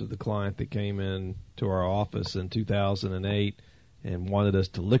years of the client that came in to our office in 2008 and wanted us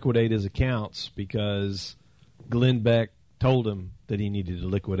to liquidate his accounts because Glenn Beck told him that he needed to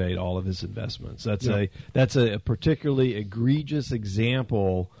liquidate all of his investments. That's a particularly egregious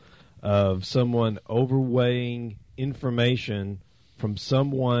example of someone overweighing information from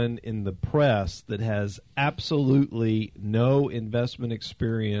someone in the press that has absolutely no investment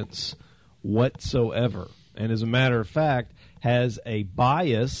experience whatsoever, and as a matter of fact has a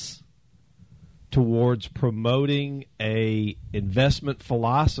bias towards promoting a investment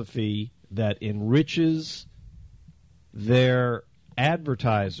philosophy that enriches their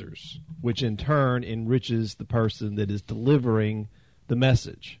advertisers, which in turn enriches the person that is delivering the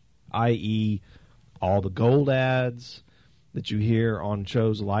message, i.e. all the gold ads that you hear on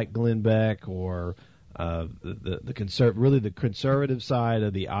shows like Glenn Beck or the conservative side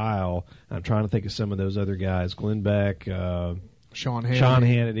of the aisle. I'm trying to think of some of those other guys, Glenn Beck, Sean Hannity. Sean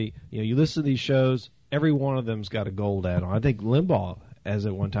Hannity. You listen to these shows, every one of them's got a gold ad on. I think Limbaugh, as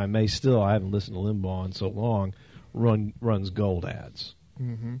at one time, I haven't listened to Limbaugh in so long, runs gold ads.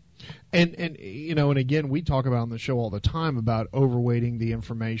 Mm-hmm. And again, we talk about on the show all the time about overweighting the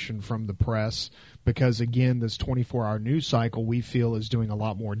information from the press because, again, this 24-hour news cycle we feel is doing a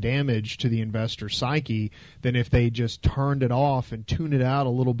lot more damage to the investor psyche than if they just turned it off and tuned it out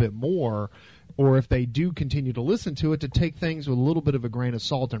a little bit more, or if they do continue to listen to it, to take things with a little bit of a grain of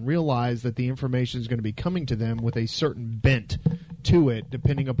salt and realize that the information is going to be coming to them with a certain bent to it,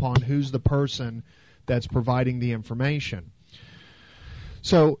 depending upon who's the person that's providing the information.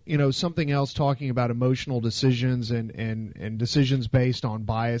 So, something else, talking about emotional decisions and decisions based on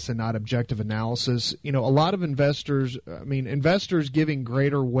bias and not objective analysis. A lot of investors giving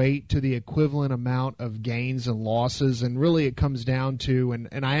greater weight to the equivalent amount of gains and losses. And really it comes down to,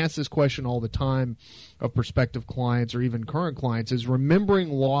 and I ask this question all the time of prospective clients or even current clients, is remembering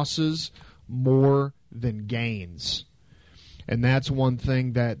losses more than gains. And that's one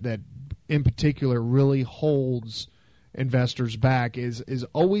thing that in particular really holds investors back is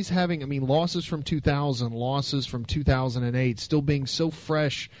always having, losses from 2000, losses from 2008 still being so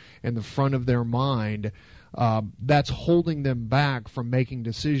fresh in the front of their mind. That's holding them back from making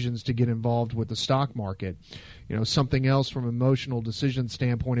decisions to get involved with the stock market. Something else from an emotional decision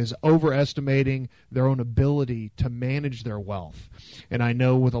standpoint is overestimating their own ability to manage their wealth. And I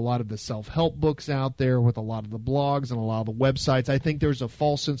know with a lot of the self-help books out there, with a lot of the blogs and a lot of the websites, I think there's a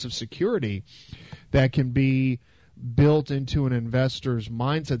false sense of security that can be built into an investor's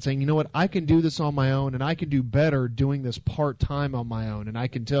mindset, saying, I can do this on my own and I can do better doing this part-time on my own. And I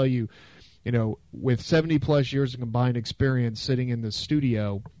can tell you, with 70 plus years of combined experience sitting in the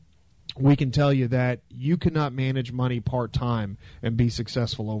studio, we can tell you that you cannot manage money part-time and be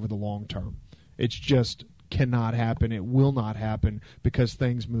successful over the long term. It's just cannot happen. It will not happen because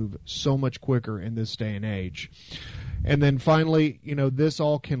things move so much quicker in this day and age. And then finally, this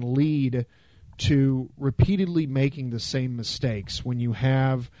all can lead to repeatedly making the same mistakes when you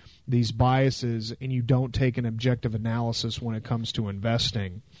have these biases and you don't take an objective analysis when it comes to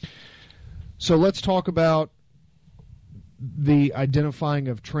investing. So let's talk about the identifying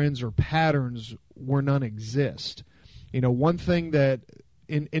of trends or patterns where none exist. One thing that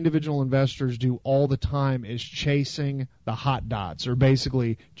individual investors do all the time is chasing the hot dots, or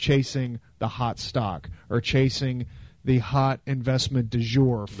basically chasing the hot stock, or chasing the hot investment du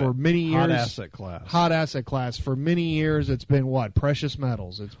jour. For many years, hot asset class. For many years, it's been what? Precious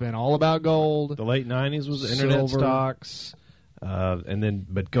metals. It's been all about gold. The late 90s was the internet stocks.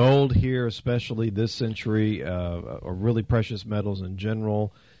 But gold here, especially this century, or really precious metals in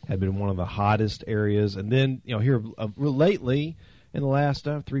general, have been one of the hottest areas. And then, here lately, in the last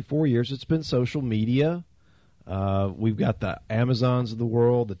 3-4 years, it's been social media. We've got the Amazons of the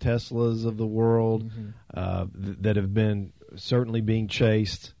world, the Teslas of the world, that have been certainly being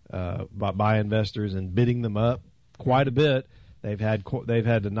chased by investors and bidding them up quite a bit. They've had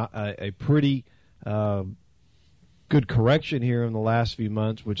a pretty good correction here in the last few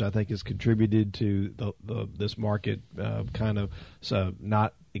months, which I think has contributed to this market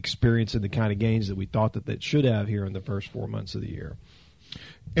not experiencing the kind of gains that we thought that it should have here in the first 4 months of the year.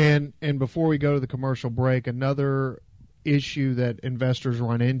 And before we go to the commercial break, another issue that investors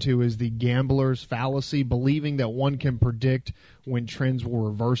run into is the gambler's fallacy, believing that one can predict when trends will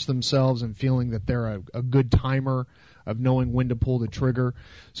reverse themselves and feeling that they're a good timer of knowing when to pull the trigger.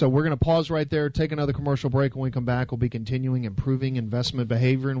 So we're going to pause right there, take another commercial break. When we come back, we'll be continuing improving investment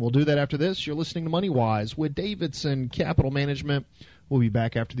behavior, and we'll do that after this. You're listening to Money Wise with Davidson Capital Management. We'll be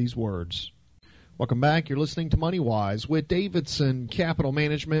back after these words. Welcome back. You're listening to Money Wise with Davidson Capital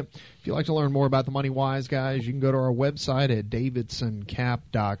Management. If you'd like to learn more about the Money Wise guys, you can go to our website at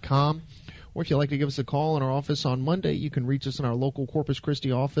davidsoncap.com. Or if you'd like to give us a call in our office on Monday, you can reach us in our local Corpus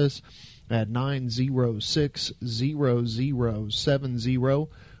Christi office at 906-0070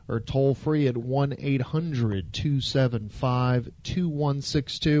 or toll free at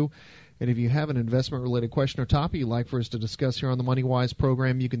 1-800-275-2162. And if you have an investment-related question or topic you'd like for us to discuss here on the MoneyWise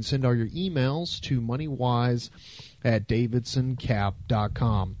program, you can send all your emails to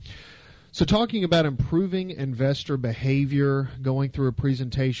moneywise@davidsoncap.com. So talking about improving investor behavior, going through a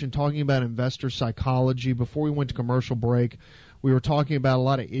presentation, talking about investor psychology. Before we went to commercial break, we were talking about a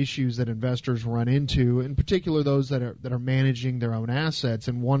lot of issues that investors run into, in particular those that are managing their own assets.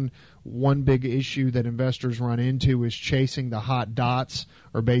 And one big issue that investors run into is chasing the hot dots,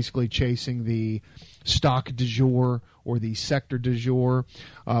 or basically chasing the stock du jour or the sector du jour.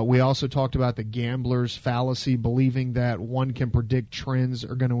 We also talked about the gambler's fallacy, believing that one can predict trends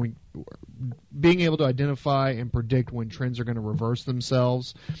are going to, being able to identify and predict when trends are going to reverse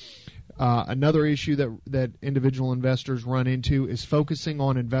themselves. Another issue that individual investors run into is focusing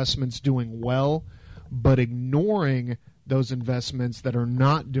on investments doing well, but ignoring those investments that are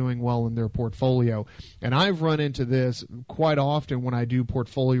not doing well in their portfolio. And I've run into this quite often when I do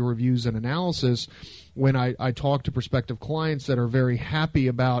portfolio reviews and analysis, when I talk to prospective clients that are very happy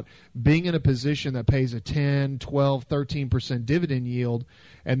about being in a position that pays a 10, 12, 13% dividend yield,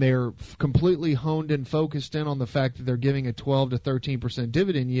 and they're completely honed and focused in on the fact that they're giving a 12 to 13%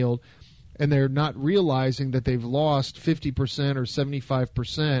 dividend yield, and they're not realizing that they've lost 50% or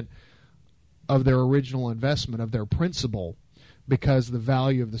 75% of their original investment, of their principal, because the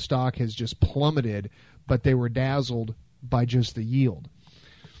value of the stock has just plummeted, but they were dazzled by just the yield.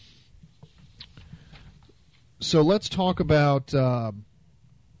 So let's talk about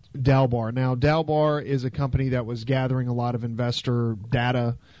Dalbar. Now, Dalbar is a company that was gathering a lot of investor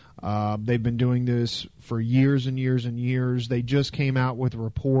data. They've been doing this for years and years and years. They just came out with a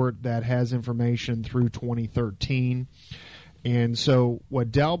report that has information through 2013. And so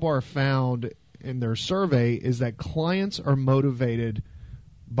what Dalbar found in their survey is that clients are motivated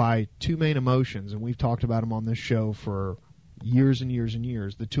by two main emotions, and we've talked about them on this show for years and years and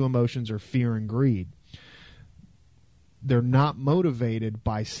years. The two emotions are fear and greed. They're not motivated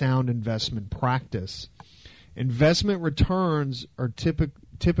by sound investment practice. Investment returns are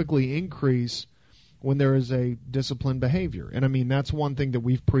typically increase when there is a disciplined behavior. And I mean, that's one thing that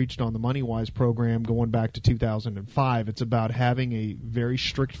we've preached on the MoneyWise program going back to 2005. It's about having a very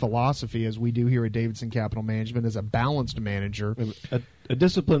strict philosophy, as we do here at Davidson Capital Management, as a balanced manager. A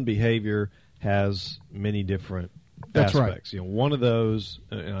disciplined behavior has many different That's aspects. right. You know, one of those,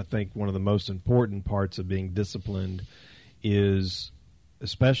 and I think one of the most important parts of being disciplined is,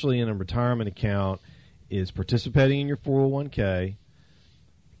 especially in a retirement account, is participating in your 401k,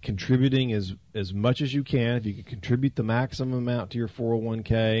 contributing as much as you can. If you can contribute the maximum amount to your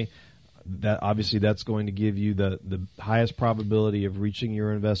 401k, that obviously that's going to give you the highest probability of reaching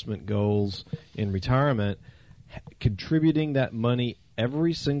your investment goals in retirement. Contributing that money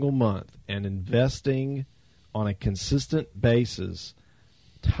every single month and investing on a consistent basis,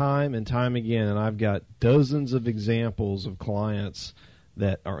 time and time again. And I've got dozens of examples of clients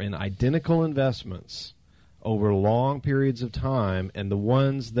that are in identical investments over long periods of time, and the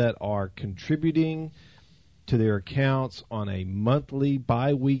ones that are contributing to their accounts on a monthly,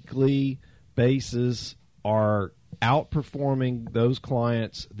 bi-weekly basis are outperforming those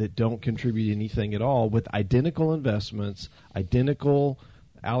clients that don't contribute anything at all with identical investments, identical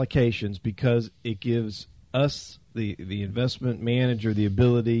allocations, because it gives us, the investment manager, the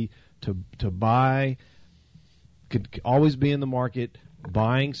ability to buy, could always be in the market,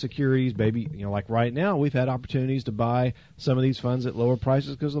 buying securities. Maybe, you know, like right now, we've had opportunities to buy some of these funds at lower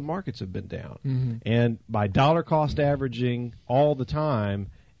prices because the markets have been down. Mm-hmm. And by dollar cost averaging all the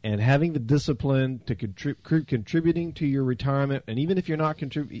time and having the discipline to contributing to your retirement, and even if you're not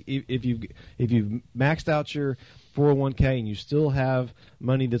if you've maxed out your 401k and you still have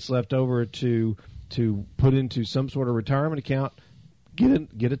money that's left over to put into some sort of retirement account, get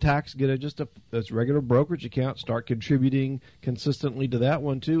a regular brokerage account, start contributing consistently to that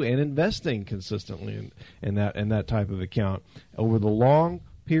one too, and investing consistently in that type of account. Over the long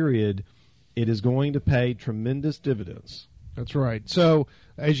period, it is going to pay tremendous dividends. That's right. So,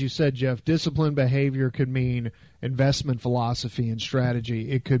 as you said, Jeff, disciplined behavior could mean investment philosophy and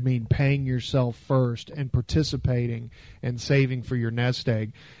strategy. It could mean paying yourself first and participating and saving for your nest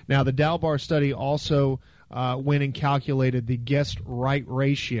egg. Now, the Dalbar study also went and calculated the guessed right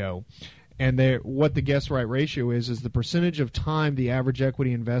ratio. And what the guess right ratio is the percentage of time the average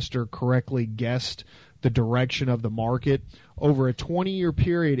equity investor correctly guessed the direction of the market over a 20-year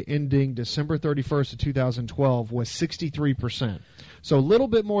period ending December 31st of 2012 was 63%. So a little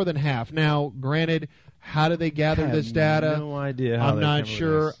bit more than half. Now, granted, how do they gather this data? No idea how I'm not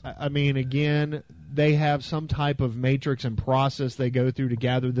sure. I mean, again, they have some type of matrix and process they go through to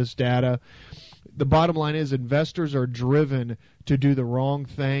gather this data. The bottom line is investors are driven to do the wrong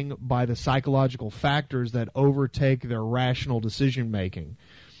thing by the psychological factors that overtake their rational decision making.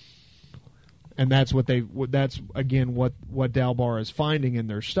 And that's again what Dalbar is finding in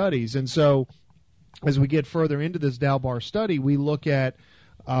their studies. And so as we get further into this Dalbar study, we look at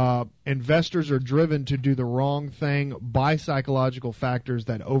investors are driven to do the wrong thing by psychological factors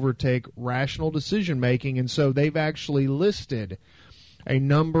that overtake rational decision making. And so they've actually listed a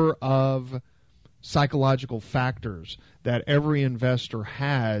number of psychological factors that every investor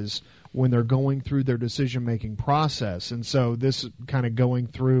has when they're going through their decision-making process. And so this kind of going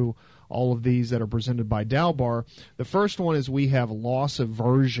through all of these that are presented by Dalbar. The first one is we have loss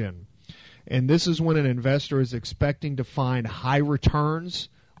aversion. And this is when an investor is expecting to find high returns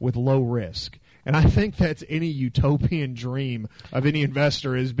with low risk. And I think that's any utopian dream of any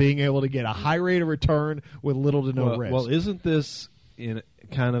investor, is being able to get a high rate of return with little to no risk. Well, isn't this in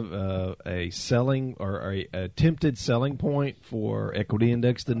kind of a selling or a attempted selling point for equity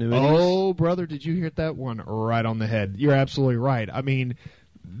indexed annuities? Oh, brother, did you hear that one right on the head? You're absolutely right. I mean,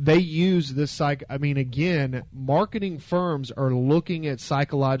 they use this again, marketing firms are looking at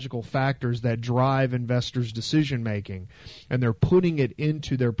psychological factors that drive investors' decision making, and they're putting it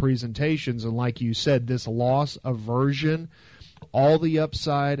into their presentations. And like you said, this loss aversion, all the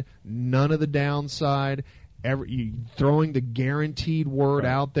upside, none of the downside, throwing the guaranteed word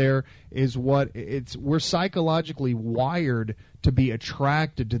out there is what we're psychologically wired to be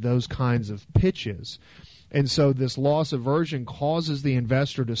attracted to those kinds of pitches. And so this loss aversion causes the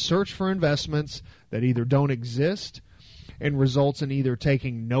investor to search for investments that either don't exist and results in either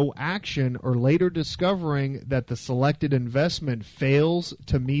taking no action or later discovering that the selected investment fails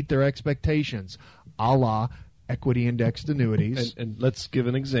to meet their expectations, a la equity indexed annuities. And let's give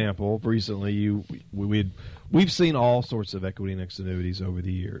an example. Recently, we've seen all sorts of equity indexed annuities over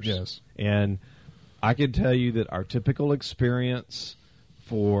the years. Yes. And I can tell you that our typical experience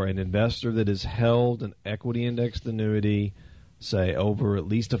for an investor that has held an equity indexed annuity, say over at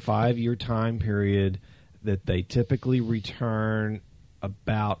least a 5-year time period, that they typically return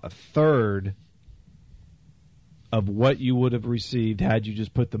about a third of what you would have received had you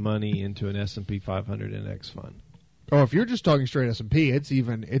just put the money into an S&P 500 index fund. Oh, if you're just talking straight S&P, it's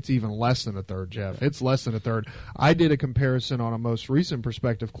even less than a third, Jeff. It's less than a third. I did a comparison on a most recent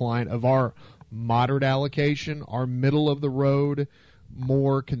prospective client of our moderate allocation, our middle of the road,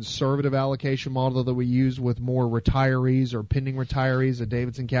 more conservative allocation model that we use with more retirees or pending retirees at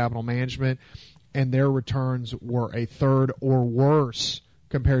Davidson Capital Management, and their returns were a third or worse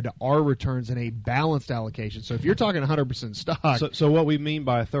compared to our returns in a balanced allocation. So if you're talking 100% stock. So what we mean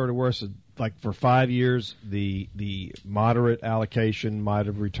by a third or worse is, like, for 5 years, the moderate allocation might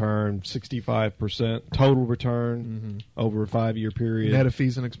have returned 65% total return over a 5-year period. Net of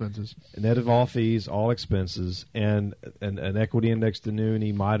fees and expenses. Net of all fees, all expenses. And an equity indexed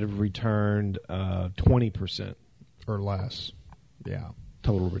annuity might have returned 20%. Or less. Yeah.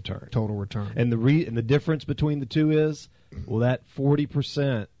 Total return. Total return. And the difference between the two is, well, that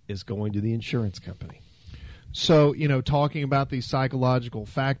 40% is going to the insurance company. So, talking about these psychological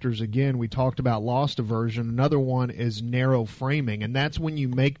factors, again, we talked about loss aversion. Another one is narrow framing, and that's when you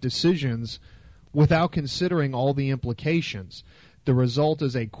make decisions without considering all the implications. The result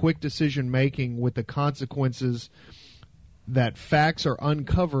is a quick decision-making with the consequences that facts are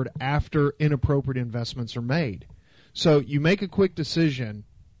uncovered after inappropriate investments are made. So you make a quick decision,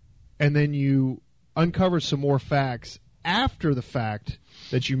 and then you uncover some more facts after the fact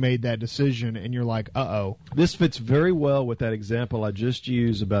that you made that decision, and you're like, uh-oh. This fits very well with that example I just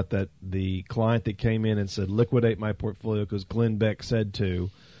used about the client that came in and said, liquidate my portfolio because Glenn Beck said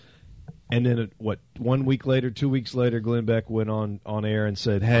to. And then, 1 week later, 2 weeks later, Glenn Beck went on air and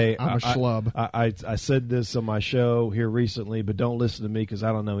said, hey, I'm a schlub. I said this on my show here recently, but don't listen to me because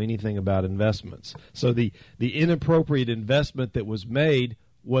I don't know anything about investments. So the inappropriate investment that was made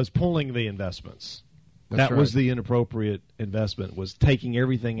was pulling the investments. That was the inappropriate investment, was taking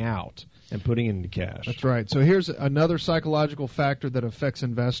everything out. and putting it into cash. That's right. So here's another psychological factor that affects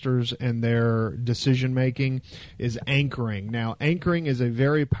investors and their decision making is anchoring. Now, anchoring is a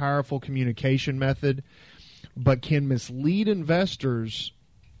very powerful communication method, but can mislead investors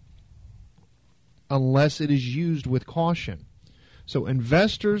unless it is used with caution. So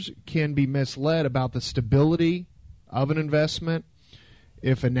investors can be misled about the stability of an investment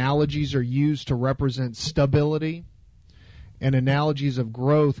if analogies are used to represent stability. And analogies of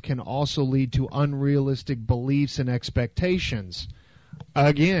growth can also lead to unrealistic beliefs and expectations.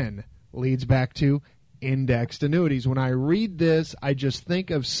 Again, leads back to indexed annuities. When I read this, I just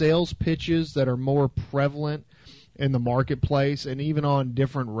think of sales pitches that are more prevalent in the marketplace and even on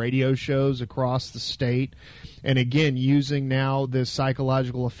different radio shows across the state. And again, using now this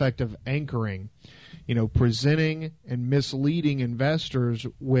psychological effect of anchoring. Presenting and misleading investors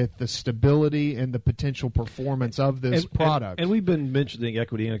with the stability and the potential performance of this product. And we've been mentioning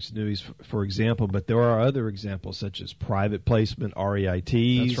equity index annuities, for example, but there are other examples such as private placement,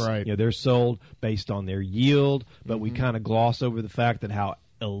 REITs. That's right. They're sold based on their yield, but we kind of gloss over the fact that how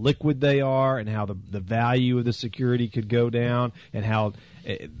illiquid they are and how the value of the security could go down and how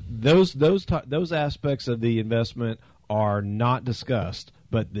those aspects of the investment are not discussed.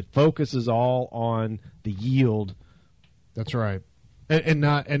 But the focus is all on the yield. That's right. And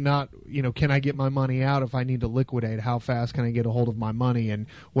not can I get my money out if I need to liquidate? How fast can I get a hold of my money? And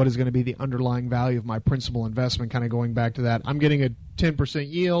what is going to be the underlying value of my principal investment? Kind of going back to that. I'm getting a 10%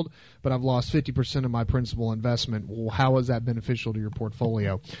 yield, but I've lost 50% of my principal investment. Well, how is that beneficial to your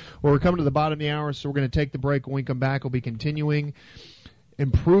portfolio? Well, we're coming to the bottom of the hour, so we're going to take the break. When we come back, we'll be continuing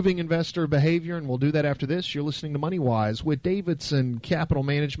improving investor behavior, and we'll do that after this. You're listening to Money Wise with Davidson Capital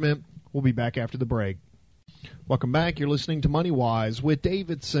Management. We'll be back after the break. Welcome back. You're listening to Money Wise with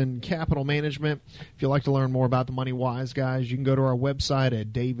Davidson Capital Management. If you'd like to learn more about the Money Wise guys, you can go to our website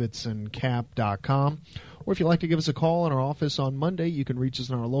at davidsoncap.com. Or if you'd like to give us a call in our office on Monday, you can reach us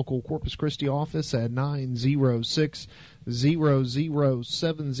in our local Corpus Christi office at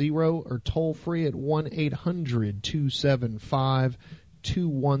 906-0070 or toll free at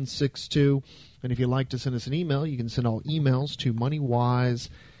 1-800-275-2162. And if you'd like to send us an email, you can send all emails to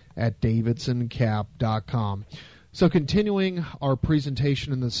moneywise@davidsoncap.com. So continuing our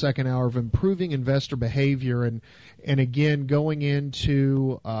presentation in the second hour of improving investor behavior and again going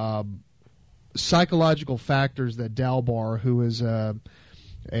into psychological factors that Dalbar, who is a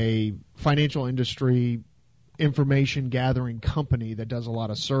financial industry information gathering company that does a lot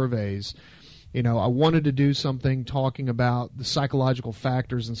of surveys, I wanted to do something talking about the psychological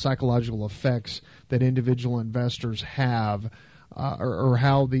factors and psychological effects that individual investors have, or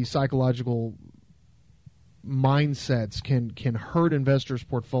how the psychological mindsets can hurt investors'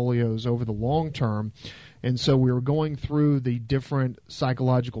 portfolios over the long term. And so we were going through the different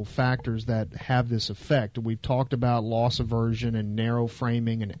psychological factors that have this effect. We've talked about loss aversion and narrow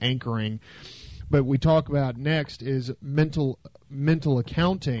framing and anchoring. But we talk about next is mental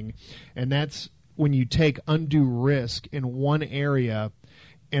accounting, and that's when you take undue risk in one area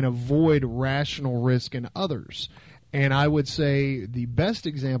and avoid rational risk in others. And I would say the best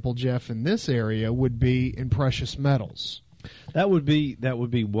example, Jeff, in this area would be in precious metals. That would be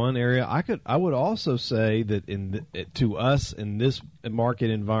one area. I would also say that to us in this market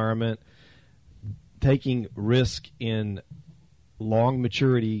environment, taking risk in long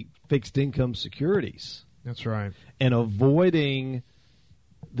maturity fixed income securities. That's right. And avoiding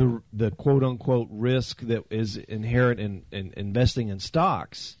the quote unquote risk that is inherent in investing in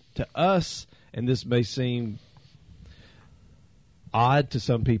stocks. To us, and this may seem odd to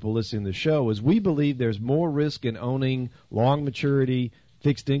some people listening to the show, is we believe there's more risk in owning long maturity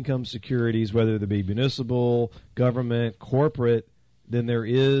fixed income securities, whether they be municipal, government, corporate, than there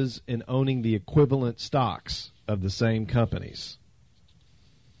is in owning the equivalent stocks of the same companies.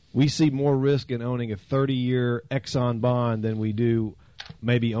 We see more risk in owning a 30-year Exxon bond than we do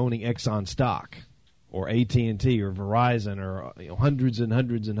maybe owning Exxon stock or AT&T or Verizon or hundreds and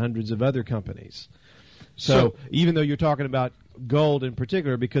hundreds and hundreds of other companies. So even though you're talking about gold in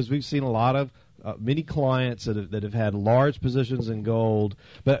particular, because we've seen a lot of many clients that have had large positions in gold,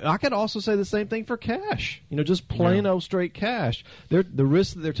 but I could also say the same thing for cash. Just plain old straight cash. The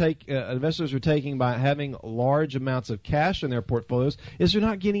risk that investors are taking by having large amounts of cash in their portfolios is they're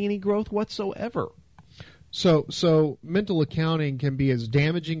not getting any growth whatsoever. So mental accounting can be as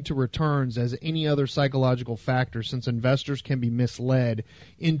damaging to returns as any other psychological factor, since investors can be misled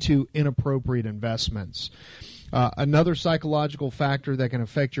into inappropriate investments. Another psychological factor that can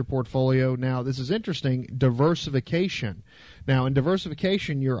affect your portfolio, now this is interesting, diversification. Now in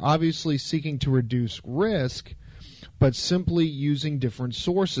diversification, you're obviously seeking to reduce risk, but simply using different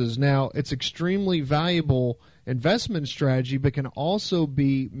sources. Now, it's extremely valuable investment strategy, but can also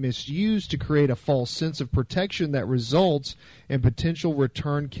be misused to create a false sense of protection that results in potential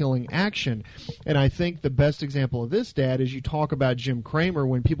return-killing action. And I think the best example of this, Dad, is you talk about Jim Cramer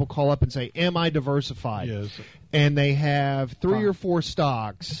when people call up and say, am I diversified? Yes. And they have 3 or 4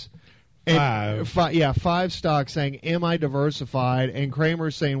 stocks. And five stocks saying, am I diversified? And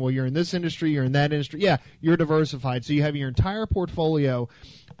Kramer's saying, well, you're in this industry, you're in that industry. Yeah, you're diversified. So you have your entire portfolio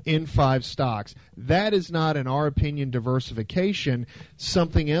in 5 stocks. That is not, in our opinion, diversification.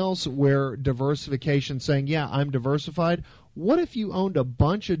 Something else where diversification saying, yeah, I'm diversified. What if you owned a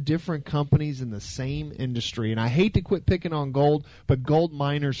bunch of different companies in the same industry? And I hate to quit picking on gold, but gold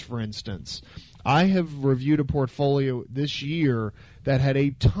miners, for instance. I have reviewed a portfolio this year that had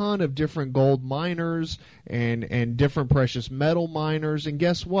a ton of different gold miners and different precious metal miners. And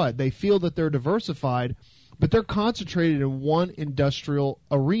guess what? They feel that they're diversified, but they're concentrated in one industrial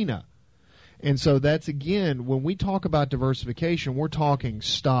arena. And so that's, again, when we talk about diversification, we're talking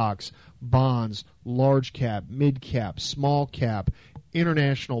stocks, bonds, large cap, mid cap, small cap,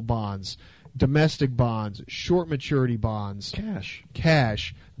 international bonds, domestic bonds, short maturity bonds,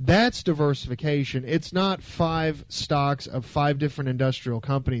 cash. That's diversification. It's not 5 stocks of 5 different industrial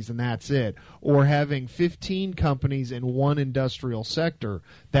companies and that's it, or having 15 companies in one industrial sector.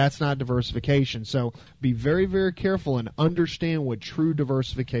 That's not diversification. So be very, very careful and understand what true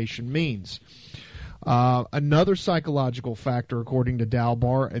diversification means. Another psychological factor, according to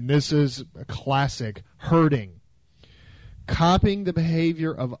Dalbar, and this is a classic, herding. Copying the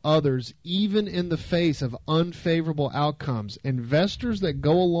behavior of others, even in the face of unfavorable outcomes. Investors that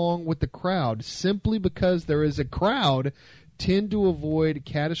go along with the crowd simply because there is a crowd tend to avoid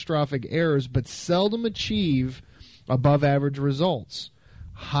catastrophic errors but seldom achieve above average results.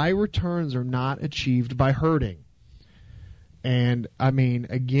 High returns are not achieved by herding. And, I mean,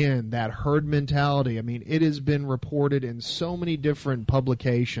 again, that herd mentality, I mean, it has been reported in so many different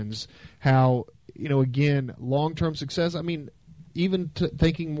publications how, you know, again, long-term success, I mean, even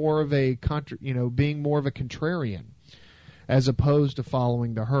thinking more of a, being more of a contrarian as opposed to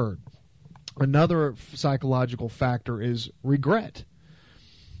following the herd. Another psychological factor is regret.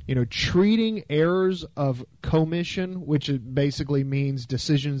 You know, treating errors of commission, which basically means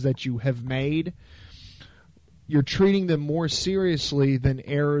decisions that you have made, you're treating them more seriously than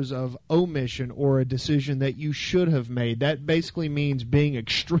errors of omission or a decision that you should have made. That basically means being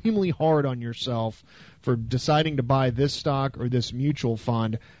extremely hard on yourself for deciding to buy this stock or this mutual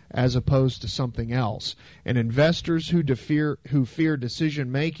fund as opposed to something else. And investors who fear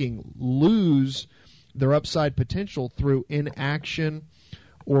decision making lose their upside potential through inaction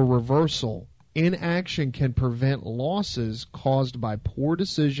or reversal. Inaction can prevent losses caused by poor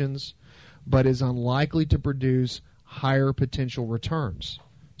decisions, but is unlikely to produce higher potential returns.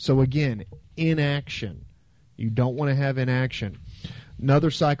 So again, inaction. You don't want to have inaction. Another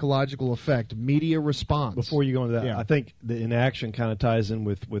psychological effect, media response. Before you go into that, I think the inaction kind of ties in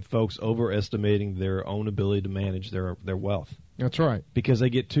with folks overestimating their own ability to manage their wealth. That's right. Because they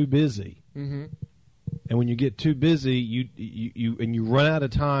get too busy. Mm-hmm. And when you get too busy, you run out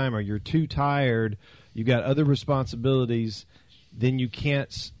of time, or you're too tired, you got other responsibilities, then you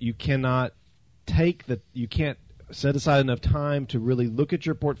can't set aside enough time to really look at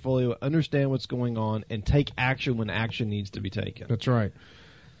your portfolio, understand what's going on, and take action when action needs to be taken. That's right.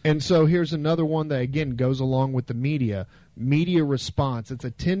 And so here's another one that, again, goes along with the media. Media response.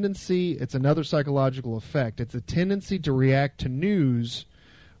 It's another psychological effect. It's a tendency to react to news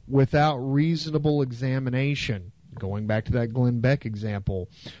without reasonable examination. Going back to that Glenn Beck example,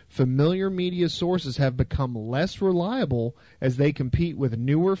 familiar media sources have become less reliable as they compete with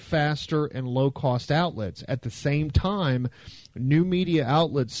newer, faster, and low-cost outlets. At the same time, new media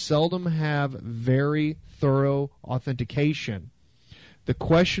outlets seldom have very thorough authentication. The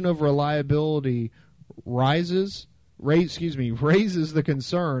question of reliability raises the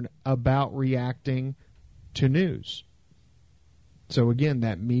concern about reacting to news. So again,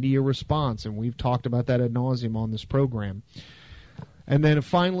 that media response, and we've talked about that ad nauseum on this program. And then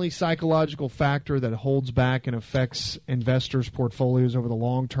finally, psychological factor that holds back and affects investors' portfolios over the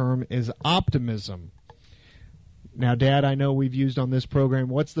long term is optimism. Now, Dad, I know we've used on this program,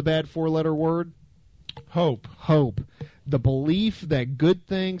 what's the bad 4-letter word? Hope. The belief that good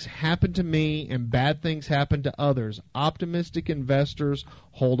things happen to me and bad things happen to others. Optimistic investors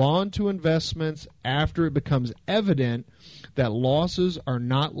hold on to investments after it becomes evident that losses are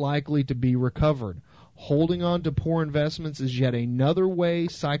not likely to be recovered. Holding on to poor investments is yet another way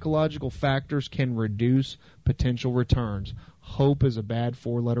psychological factors can reduce potential returns. Hope is a bad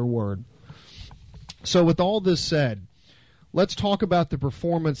 4-letter word. So with all this said, let's talk about the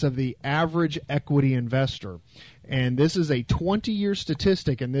performance of the average equity investor. And this is a 20-year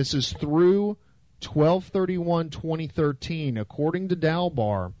statistic, and this is through 12/31/2013. According to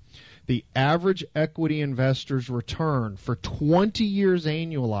Dalbar, the average equity investor's return for 20 years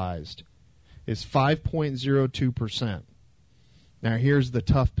annualized is 5.02%. Now here's the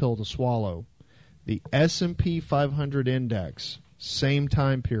tough pill to swallow. The S&P 500 index, same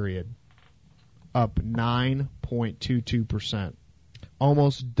time period, up 9.22%.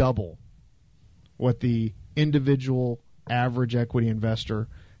 Almost double what the individual average equity investor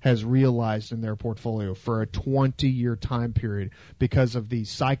has realized in their portfolio for a 20-year time period because of the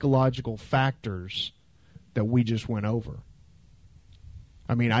psychological factors that we just went over.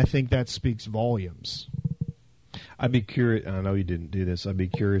 I mean, I think that speaks volumes. I'd be curious. I know you didn't do this. I'd be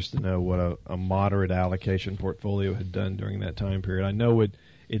curious to know what a moderate allocation portfolio had done during that time period. I know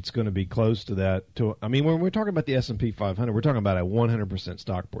it's going to be close to that. I mean, when we're talking about the S&P 500, we're talking about a 100%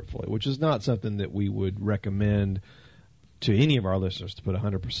 stock portfolio, which is not something that we would recommend to any of our listeners to put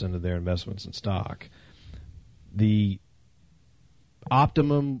 100% of their investments in stock. The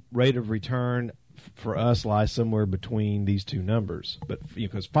optimum rate of return for us lies somewhere between these two numbers, but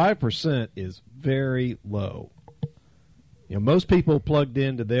because 5% is very low. You know, most people plugged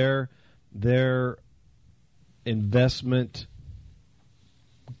into their investment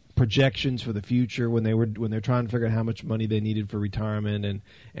projections for the future when they're trying to figure out how much money they needed for retirement,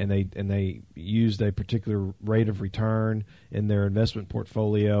 and they used a particular rate of return in their investment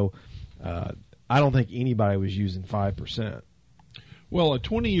portfolio. I don't think anybody was using 5%. Well, a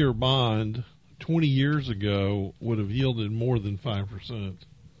 20-year bond 20 years ago would have yielded more than 5%.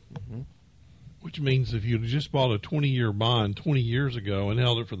 Mm-hmm. Which means if you had just bought a 20-year bond 20 years ago and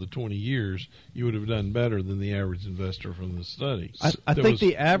held it for the 20 years, you would have done better than the average investor from the study. I think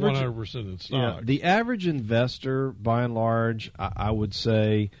the average 100% in stock. Yeah, the average investor, by and large, I would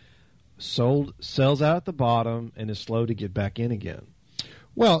say, sells out at the bottom and is slow to get back in again.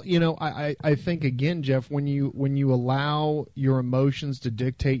 Well, you know, I think again, Jeff, when you allow your emotions to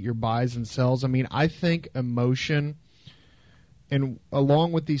dictate your buys and sells, I mean, I think emotion, and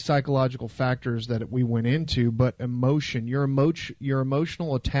along with these psychological factors that we went into, but emotion, your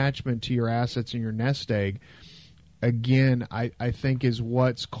emotional attachment to your assets and your nest egg, again, I think is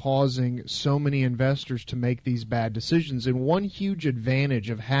what's causing so many investors to make these bad decisions. And one huge advantage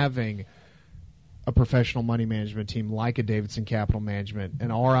of having a professional money management team like a Davidson Capital Management,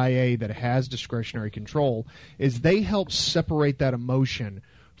 an RIA that has discretionary control, is they help separate that emotion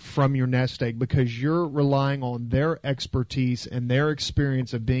from your nest egg, because you're relying on their expertise and their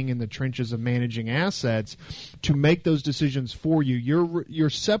experience of being in the trenches of managing assets to make those decisions for you. You're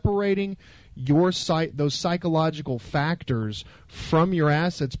separating those psychological factors from your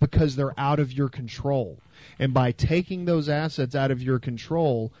assets because they're out of your control. And by taking those assets out of your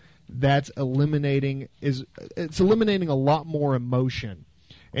control, it's eliminating a lot more emotion.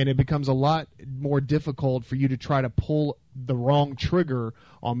 And it becomes a lot more difficult for you to try to pull the wrong trigger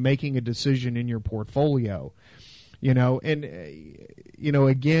on making a decision in your portfolio. You know, and, you know,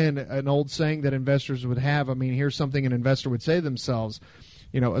 again, an old saying that investors would have, I mean, here's something an investor would say to themselves,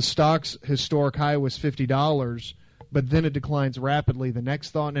 you know, a stock's historic high was $50, but then it declines rapidly. The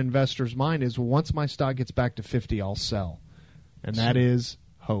next thought in an investor's mind is, well, once my stock gets back to 50, I'll sell. And that is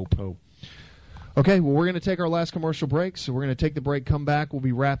hope. Okay, well, we're going to take our last commercial break, so we're going to take the break, come back. We'll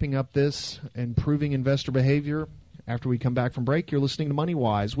be wrapping up this improving investor behavior. After we come back from break, you're listening to Money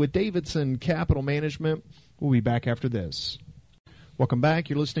Wise with Davidson Capital Management. We'll be back after this. Welcome back.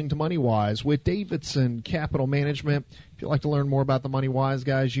 You're listening to Money Wise with Davidson Capital Management. If you'd like to learn more about the Money Wise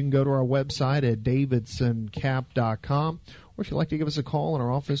guys, you can go to our website at davidsoncap.com. Or if you'd like to give us a call in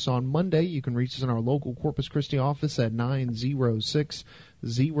our office on Monday, you can reach us in our local Corpus Christi office at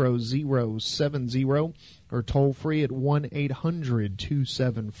 906-0070 or toll free at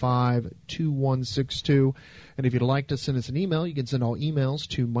 1-800-275-2162. And if you'd like to send us an email, you can send all emails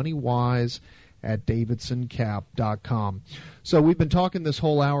to moneywise@davidsoncap.com. So we've been talking this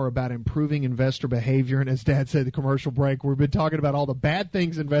whole hour about improving investor behavior, and as Dad said, the commercial break, we've been talking about all the bad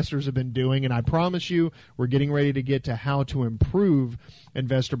things investors have been doing, and I promise you we're getting ready to get to how to improve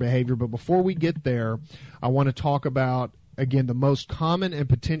investor behavior. But before we get there, I want to talk about, again, the most common and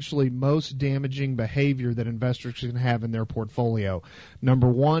potentially most damaging behavior that investors can have in their portfolio. Number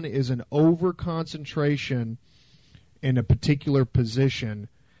one is an over-concentration in a particular position,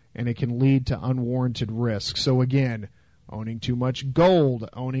 and it can lead to unwarranted risk. So again, owning too much gold,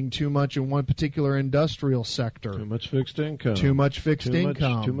 owning too much in one particular industrial sector. Too much fixed income. Too much fixed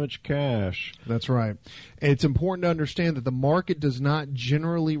income. Too much cash. That's right. It's important to understand that the market does not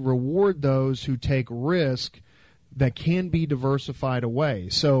generally reward those who take risk that can be diversified away.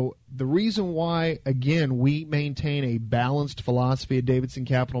 So the reason why, again, we maintain a balanced philosophy at Davidson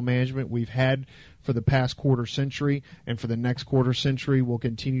Capital Management, we've had for the past quarter century, and for the next quarter century, we'll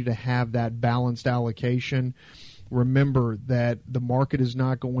continue to have that balanced allocation. Remember that the market is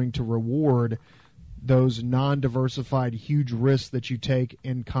not going to reward those non-diversified huge risks that you take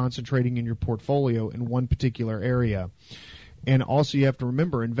in concentrating in your portfolio in one particular area. And also you have to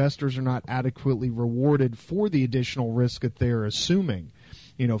remember, investors are not adequately rewarded for the additional risk that they're assuming.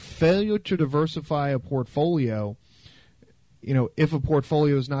 Failure to diversify a portfolio, if a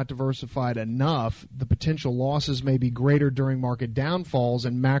portfolio is not diversified enough, the potential losses may be greater during market downfalls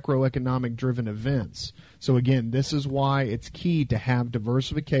and macroeconomic driven events. So again, this is why it's key to have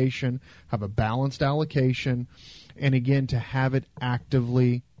diversification, have a balanced allocation, and again, to have it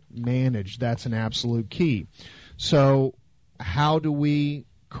actively managed. That's an absolute key. So how do we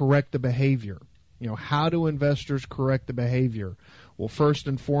correct the behavior? How do investors correct the behavior? Well, first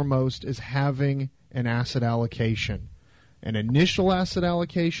and foremost is having an asset allocation. An initial asset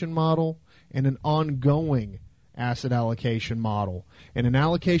allocation model and an ongoing asset allocation model. And an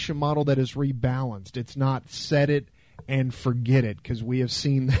allocation model that is rebalanced. It's not set it and forget it, because we have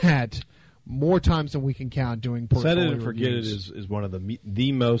seen that more times than we can count doing portfolio Set it and forget reviews. it is one of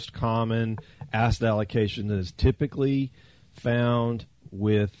the most common asset allocation that is typically found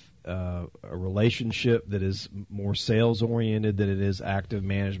with a relationship that is more sales oriented than it is active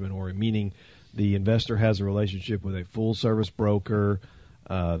management oriented, meaning the investor has a relationship with a full service broker.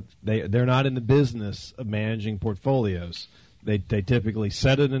 They're not in the business of managing portfolios. They typically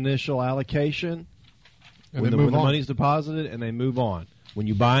set an initial allocation And when they the move on. money's deposited, and they move on. When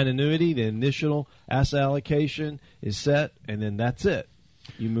you buy an annuity, the initial asset allocation is set, and then that's it.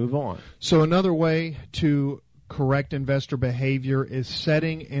 You move on. So another way to correct investor behavior is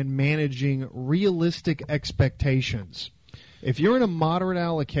setting and managing realistic expectations. If you're in a moderate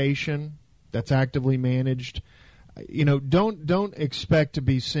allocation that's actively managed, don't expect to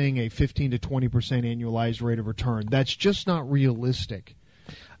be seeing a 15 to 20% annualized rate of return. That's just not realistic.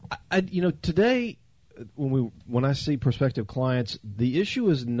 Today, when I see prospective clients, the issue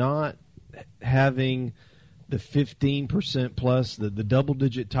is not having the 15% plus, the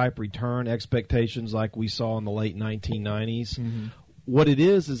double-digit type return expectations like we saw in the late 1990s. Mm-hmm. What it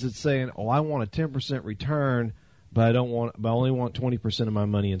is it's saying, I want a 10% return, but I only want 20% of my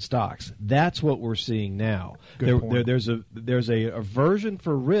money in stocks. That's what we're seeing now. There's a aversion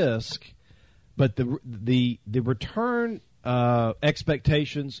for risk, but the return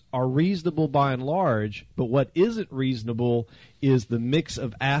expectations are reasonable by and large, but what isn't reasonable is the mix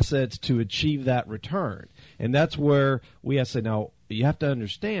of assets to achieve that return. And that's where we have to say, now, you have to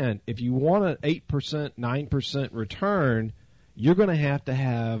understand, if you want an 8%, 9% return, you're going to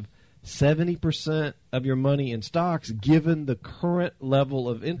have 70% of your money in stocks given the current level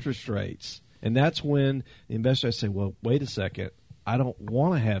of interest rates. And that's when the investors say, well, wait a second, I don't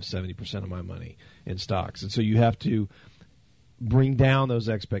want to have 70% of my money in stocks. And so you have to bring down those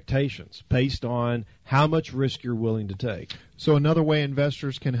expectations based on how much risk you're willing to take. So another way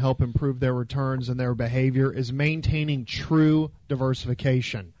investors can help improve their returns and their behavior is maintaining true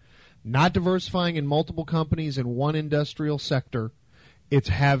diversification. Not diversifying in multiple companies in one industrial sector. It's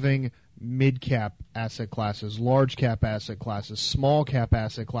having mid-cap asset classes, large-cap asset classes, small-cap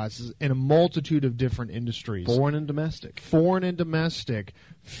asset classes in a multitude of different industries. Foreign and domestic.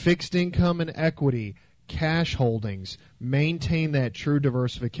 Fixed income and equity, cash holdings. Maintain that true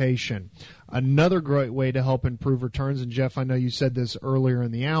diversification. Another great way to help improve returns, and Jeff, I know you said this earlier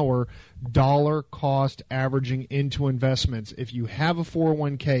in the hour, dollar cost averaging into investments. If you have a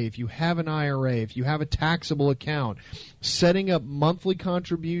 401k, if you have an IRA, if you have a taxable account, setting up monthly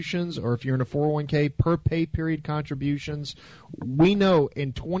contributions, or if you're in a 401k, per pay period contributions. We know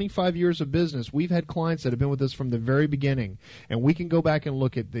in 25 years of business, we've had clients that have been with us from the very beginning, and we can go back and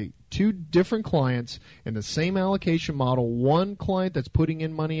look at the two different clients in the same allocation model. One client that's putting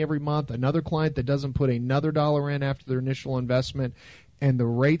in money every month, another client that doesn't put another dollar in after their initial investment, and the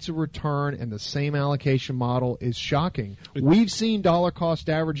rates of return in the same allocation model is shocking. We've seen dollar cost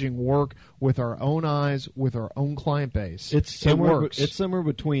averaging work with our own eyes, with our own client base. It works. It's somewhere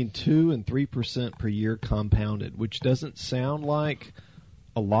between 2 and 3% per year compounded, which doesn't sound like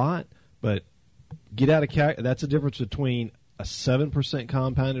a lot, but get out of that's the difference between a 7%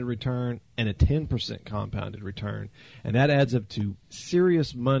 compounded return and a 10% compounded return, and that adds up to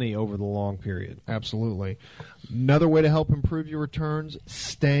serious money over the long period. Absolutely. Another way to help improve your returns,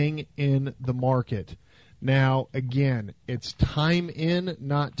 staying in the market. Now, again, it's time in,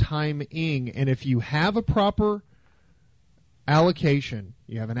 not time-ing, and if you have a proper allocation.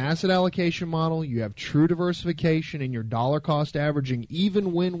 You have an asset allocation model, you have true diversification in your dollar cost averaging,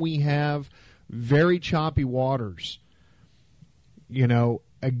 even when we have very choppy waters. You know,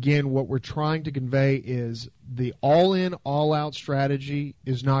 again, what we're trying to convey is the all-in, all-out strategy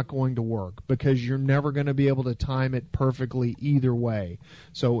is not going to work because you're never going to be able to time it perfectly either way.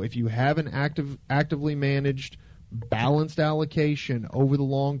 So if you have an actively managed, balanced allocation over the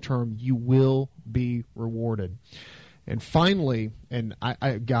long term, you will be rewarded. And finally, and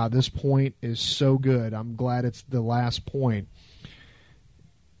God, this point is so good. I'm glad it's the last point.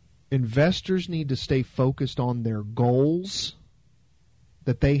 Investors need to stay focused on their goals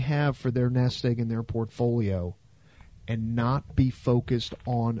that they have for their nest egg in their portfolio and not be focused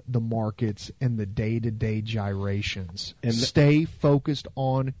on the markets and the day-to-day gyrations. And stay focused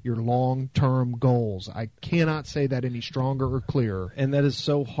on your long-term goals. I cannot say that any stronger or clearer. And that is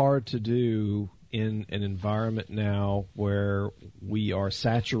so hard to do in an environment now where we are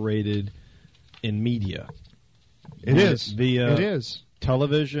saturated in media. It is. Via it is.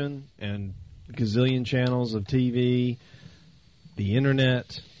 Television and gazillion channels of TV, the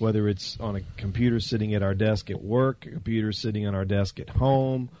internet, whether it's on a computer sitting at our desk at work, a computer sitting on our desk at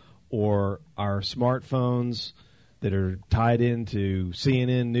home, or our smartphones that are tied into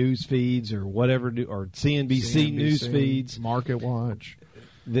CNN news feeds or whatever, or CNBC news feeds. Market Watch.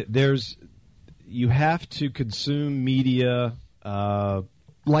 You have to consume media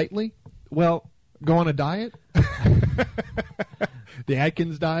lightly. Well, go on a diet. The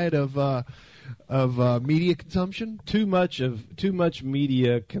Atkins diet of media consumption. Too much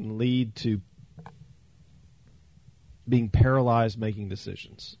media can lead to being paralyzed making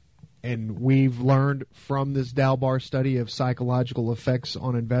decisions. And we've learned from this Dalbar study of psychological effects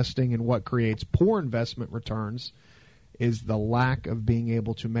on investing and what creates poor investment returns is the lack of being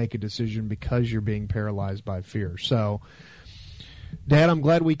able to make a decision because you're being paralyzed by fear. So, Dad, I'm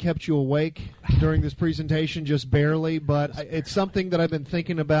glad we kept you awake during this presentation, just barely, but it's something that I've been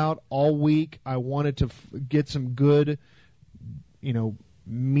thinking about all week. I wanted to get some good,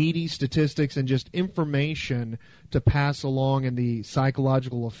 meaty statistics and just information to pass along and the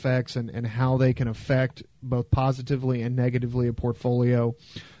psychological effects and how they can affect both positively and negatively a portfolio.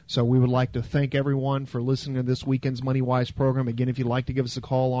 So we would like to thank everyone for listening to this weekend's Money Wise program. Again, if you'd like to give us a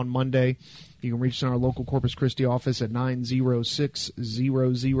call on Monday, you can reach us in our local Corpus Christi office at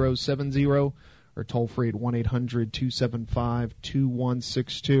 906-0070 or toll free at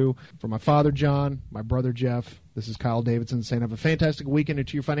 1-800-275-2162. For my father, John, my brother, Jeff, this is Kyle Davidson saying have a fantastic weekend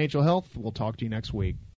into your financial health. We'll talk to you next week.